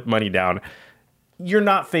 Like you put money down, you're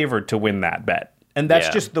not favored to win that bet. And that's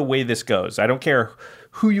just the way this goes. I don't care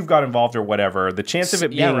who you've got involved or whatever. The chance of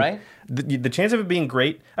it being the chance of it being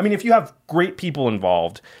great. I mean, if you have great people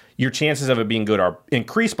involved, your chances of it being good are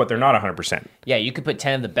increased, but they're not 100%. Yeah, you could put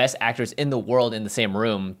 10 of the best actors in the world in the same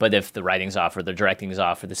room, but if the writing's off, or the directing's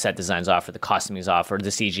off, or the set design's off, or the costuming's off, or the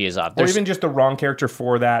CG is off, or even just the wrong character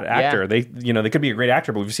for that actor. They could be a great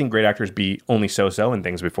actor, but we've seen great actors be only so-so in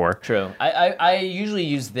things before. True. I usually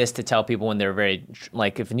use this to tell people when they're very,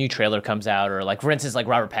 like, if a new trailer comes out, or like, for instance, like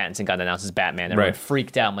Robert Pattinson got announced as Batman, everyone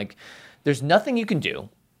freaked out. I'm like, there's nothing you can do.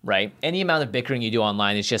 Right? Any amount of bickering you do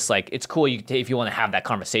online is just like, it's cool if you want to have that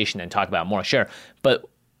conversation and talk about it more, sure. But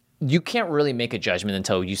you can't really make a judgment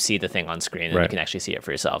until you see the thing on screen and you can actually see it for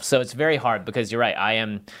yourself. So it's very hard, because you're right. I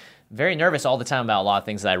am very nervous all the time about a lot of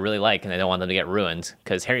things that I really like, and I don't want them to get ruined,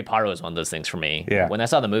 because Harry Potter was one of those things for me. Yeah. When I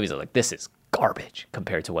saw the movies, I was like, this is garbage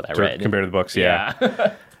compared to what I read. Compared to the books,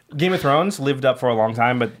 yeah. Game of Thrones lived up for a long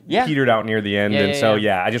time, but petered out near the end.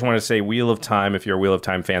 I just want to say Wheel of Time, if you're a Wheel of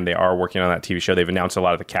Time fan, they are working on that TV show. They've announced a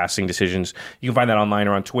lot of the casting decisions. You can find that online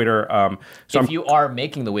or on Twitter. If you are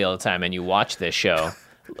making the Wheel of Time and you watch this show,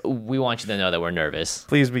 we want you to know that we're nervous.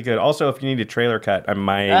 Please be good. Also, if you need a trailer cut, I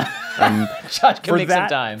might... Josh can make some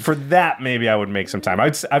time. For that, maybe I would make some time.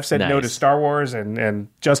 I've said no to Star Wars and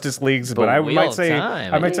Justice Leagues, but I might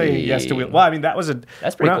say yes to Wheel. Well, I mean,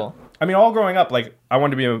 that's pretty cool. I mean, all growing up, like, I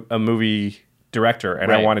wanted to be a movie director,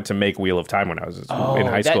 and I wanted to make Wheel of Time when I was in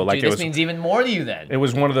high school. Like, this means even more to you then. It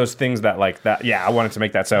was one of those things that, like, that. Yeah, I wanted to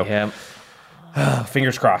make that. So,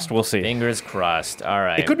 fingers crossed. We'll see. Fingers crossed. All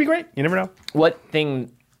right. It could be great. You never know. One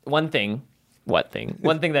thing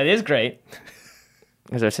that is great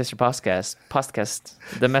is our sister podcast,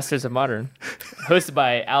 The Masters of Modern, hosted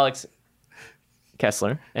by Alex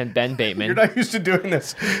Kessler and Ben Bateman. You're not used to doing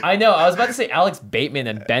this. I know. I was about to say Alex Bateman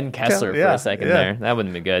and Ben Kessler for a second there. That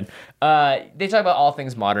wouldn't be good. They talk about all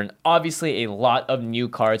things Modern. Obviously, a lot of new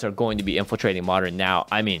cards are going to be infiltrating Modern now.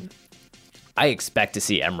 I mean, I expect to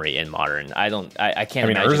see Emery in Modern. I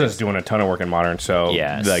can't imagine. Urza's doing a ton of work in Modern, so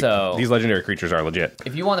these legendary creatures are legit.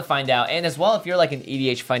 If you want to find out, and as well, if you're like an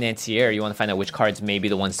EDH financier, you want to find out which cards may be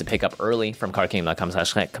the ones to pick up early from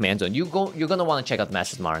cardkingdom.com/command zone, you're going to want to check out the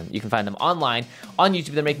Masters of Modern. You can find them online on YouTube.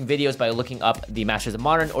 They're making videos by looking up the Masters of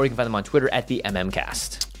Modern, or you can find them on Twitter at the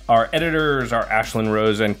MMCast. Our editors are Ashlyn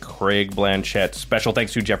Rose and Craig Blanchett. Special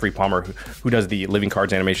thanks to Jeffrey Palmer, who does the Living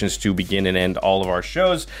Cards animations to begin and end all of our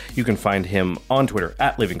shows. You can find him on Twitter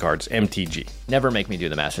at LivingCardsMTG. Never make me do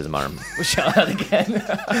the Masters of Modern shout out again.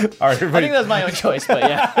 All right, everybody. I think that was my own choice, but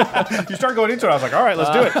yeah. You start going into it, I was like, all right, let's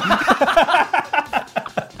do it.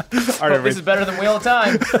 All right, this is better than Wheel of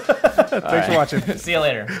Time. Thanks for watching. See you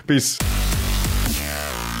later. Peace.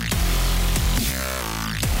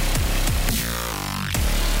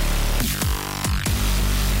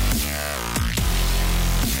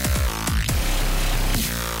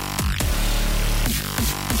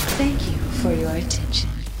 Thank you for your attention.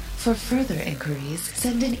 For further inquiries,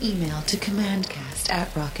 send an email to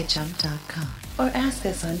commandcast@rocketjump.com or ask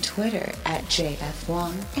us on Twitter at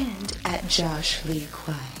JFWong and at Josh Lee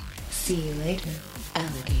Kwai. See you later,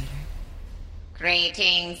 alligator.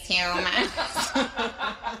 Greetings, humans.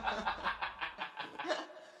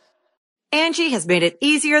 Angie has made it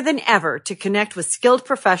easier than ever to connect with skilled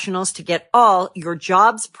professionals to get all your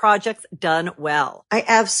jobs projects done well. I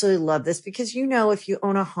absolutely love this because, if you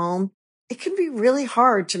own a home, it can be really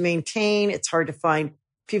hard to maintain. It's hard to find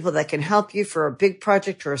people that can help you for a big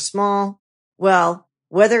project or a small. Well,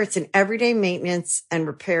 whether it's in everyday maintenance and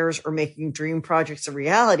repairs or making dream projects a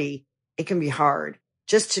reality, it can be hard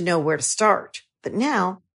just to know where to start. But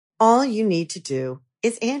now, all you need to do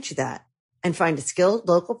is Angie that and find a skilled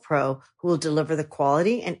local pro who will deliver the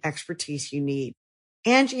quality and expertise you need.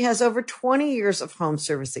 Angie has over 20 years of home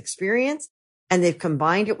service experience, and they've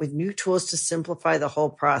combined it with new tools to simplify the whole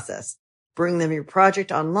process. Bring them your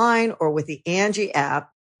project online or with the Angie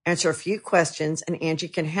app, answer a few questions, and Angie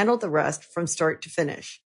can handle the rest from start to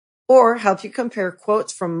finish. Or help you compare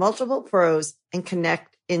quotes from multiple pros and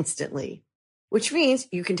connect instantly, which means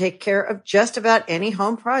you can take care of just about any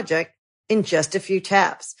home project in just a few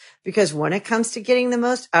taps. Because when it comes to getting the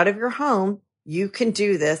most out of your home, you can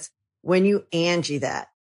do this when you Angie that.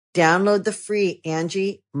 Download the free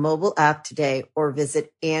Angie mobile app today or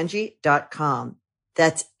visit Angie.com.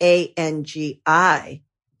 That's ANGI.com.